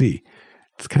we'll see.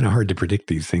 It's kind of hard to predict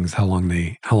these things, how long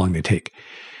they take.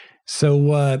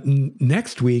 So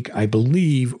next week, I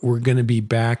believe we're going to be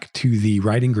back to the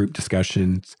writing group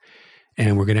discussions,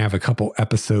 and we're going to have a couple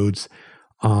episodes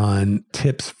on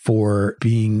tips for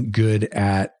being good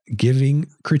at giving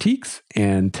critiques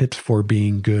and tips for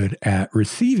being good at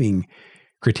receiving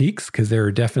critiques, because there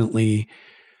are definitely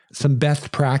some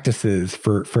best practices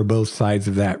for both sides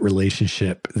of that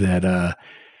relationship that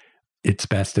it's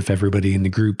best if everybody in the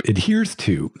group adheres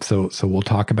to. So we'll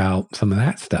talk about some of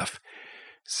that stuff.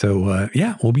 So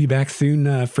we'll be back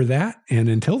soon for that. And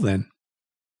until then,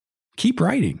 keep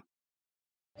writing.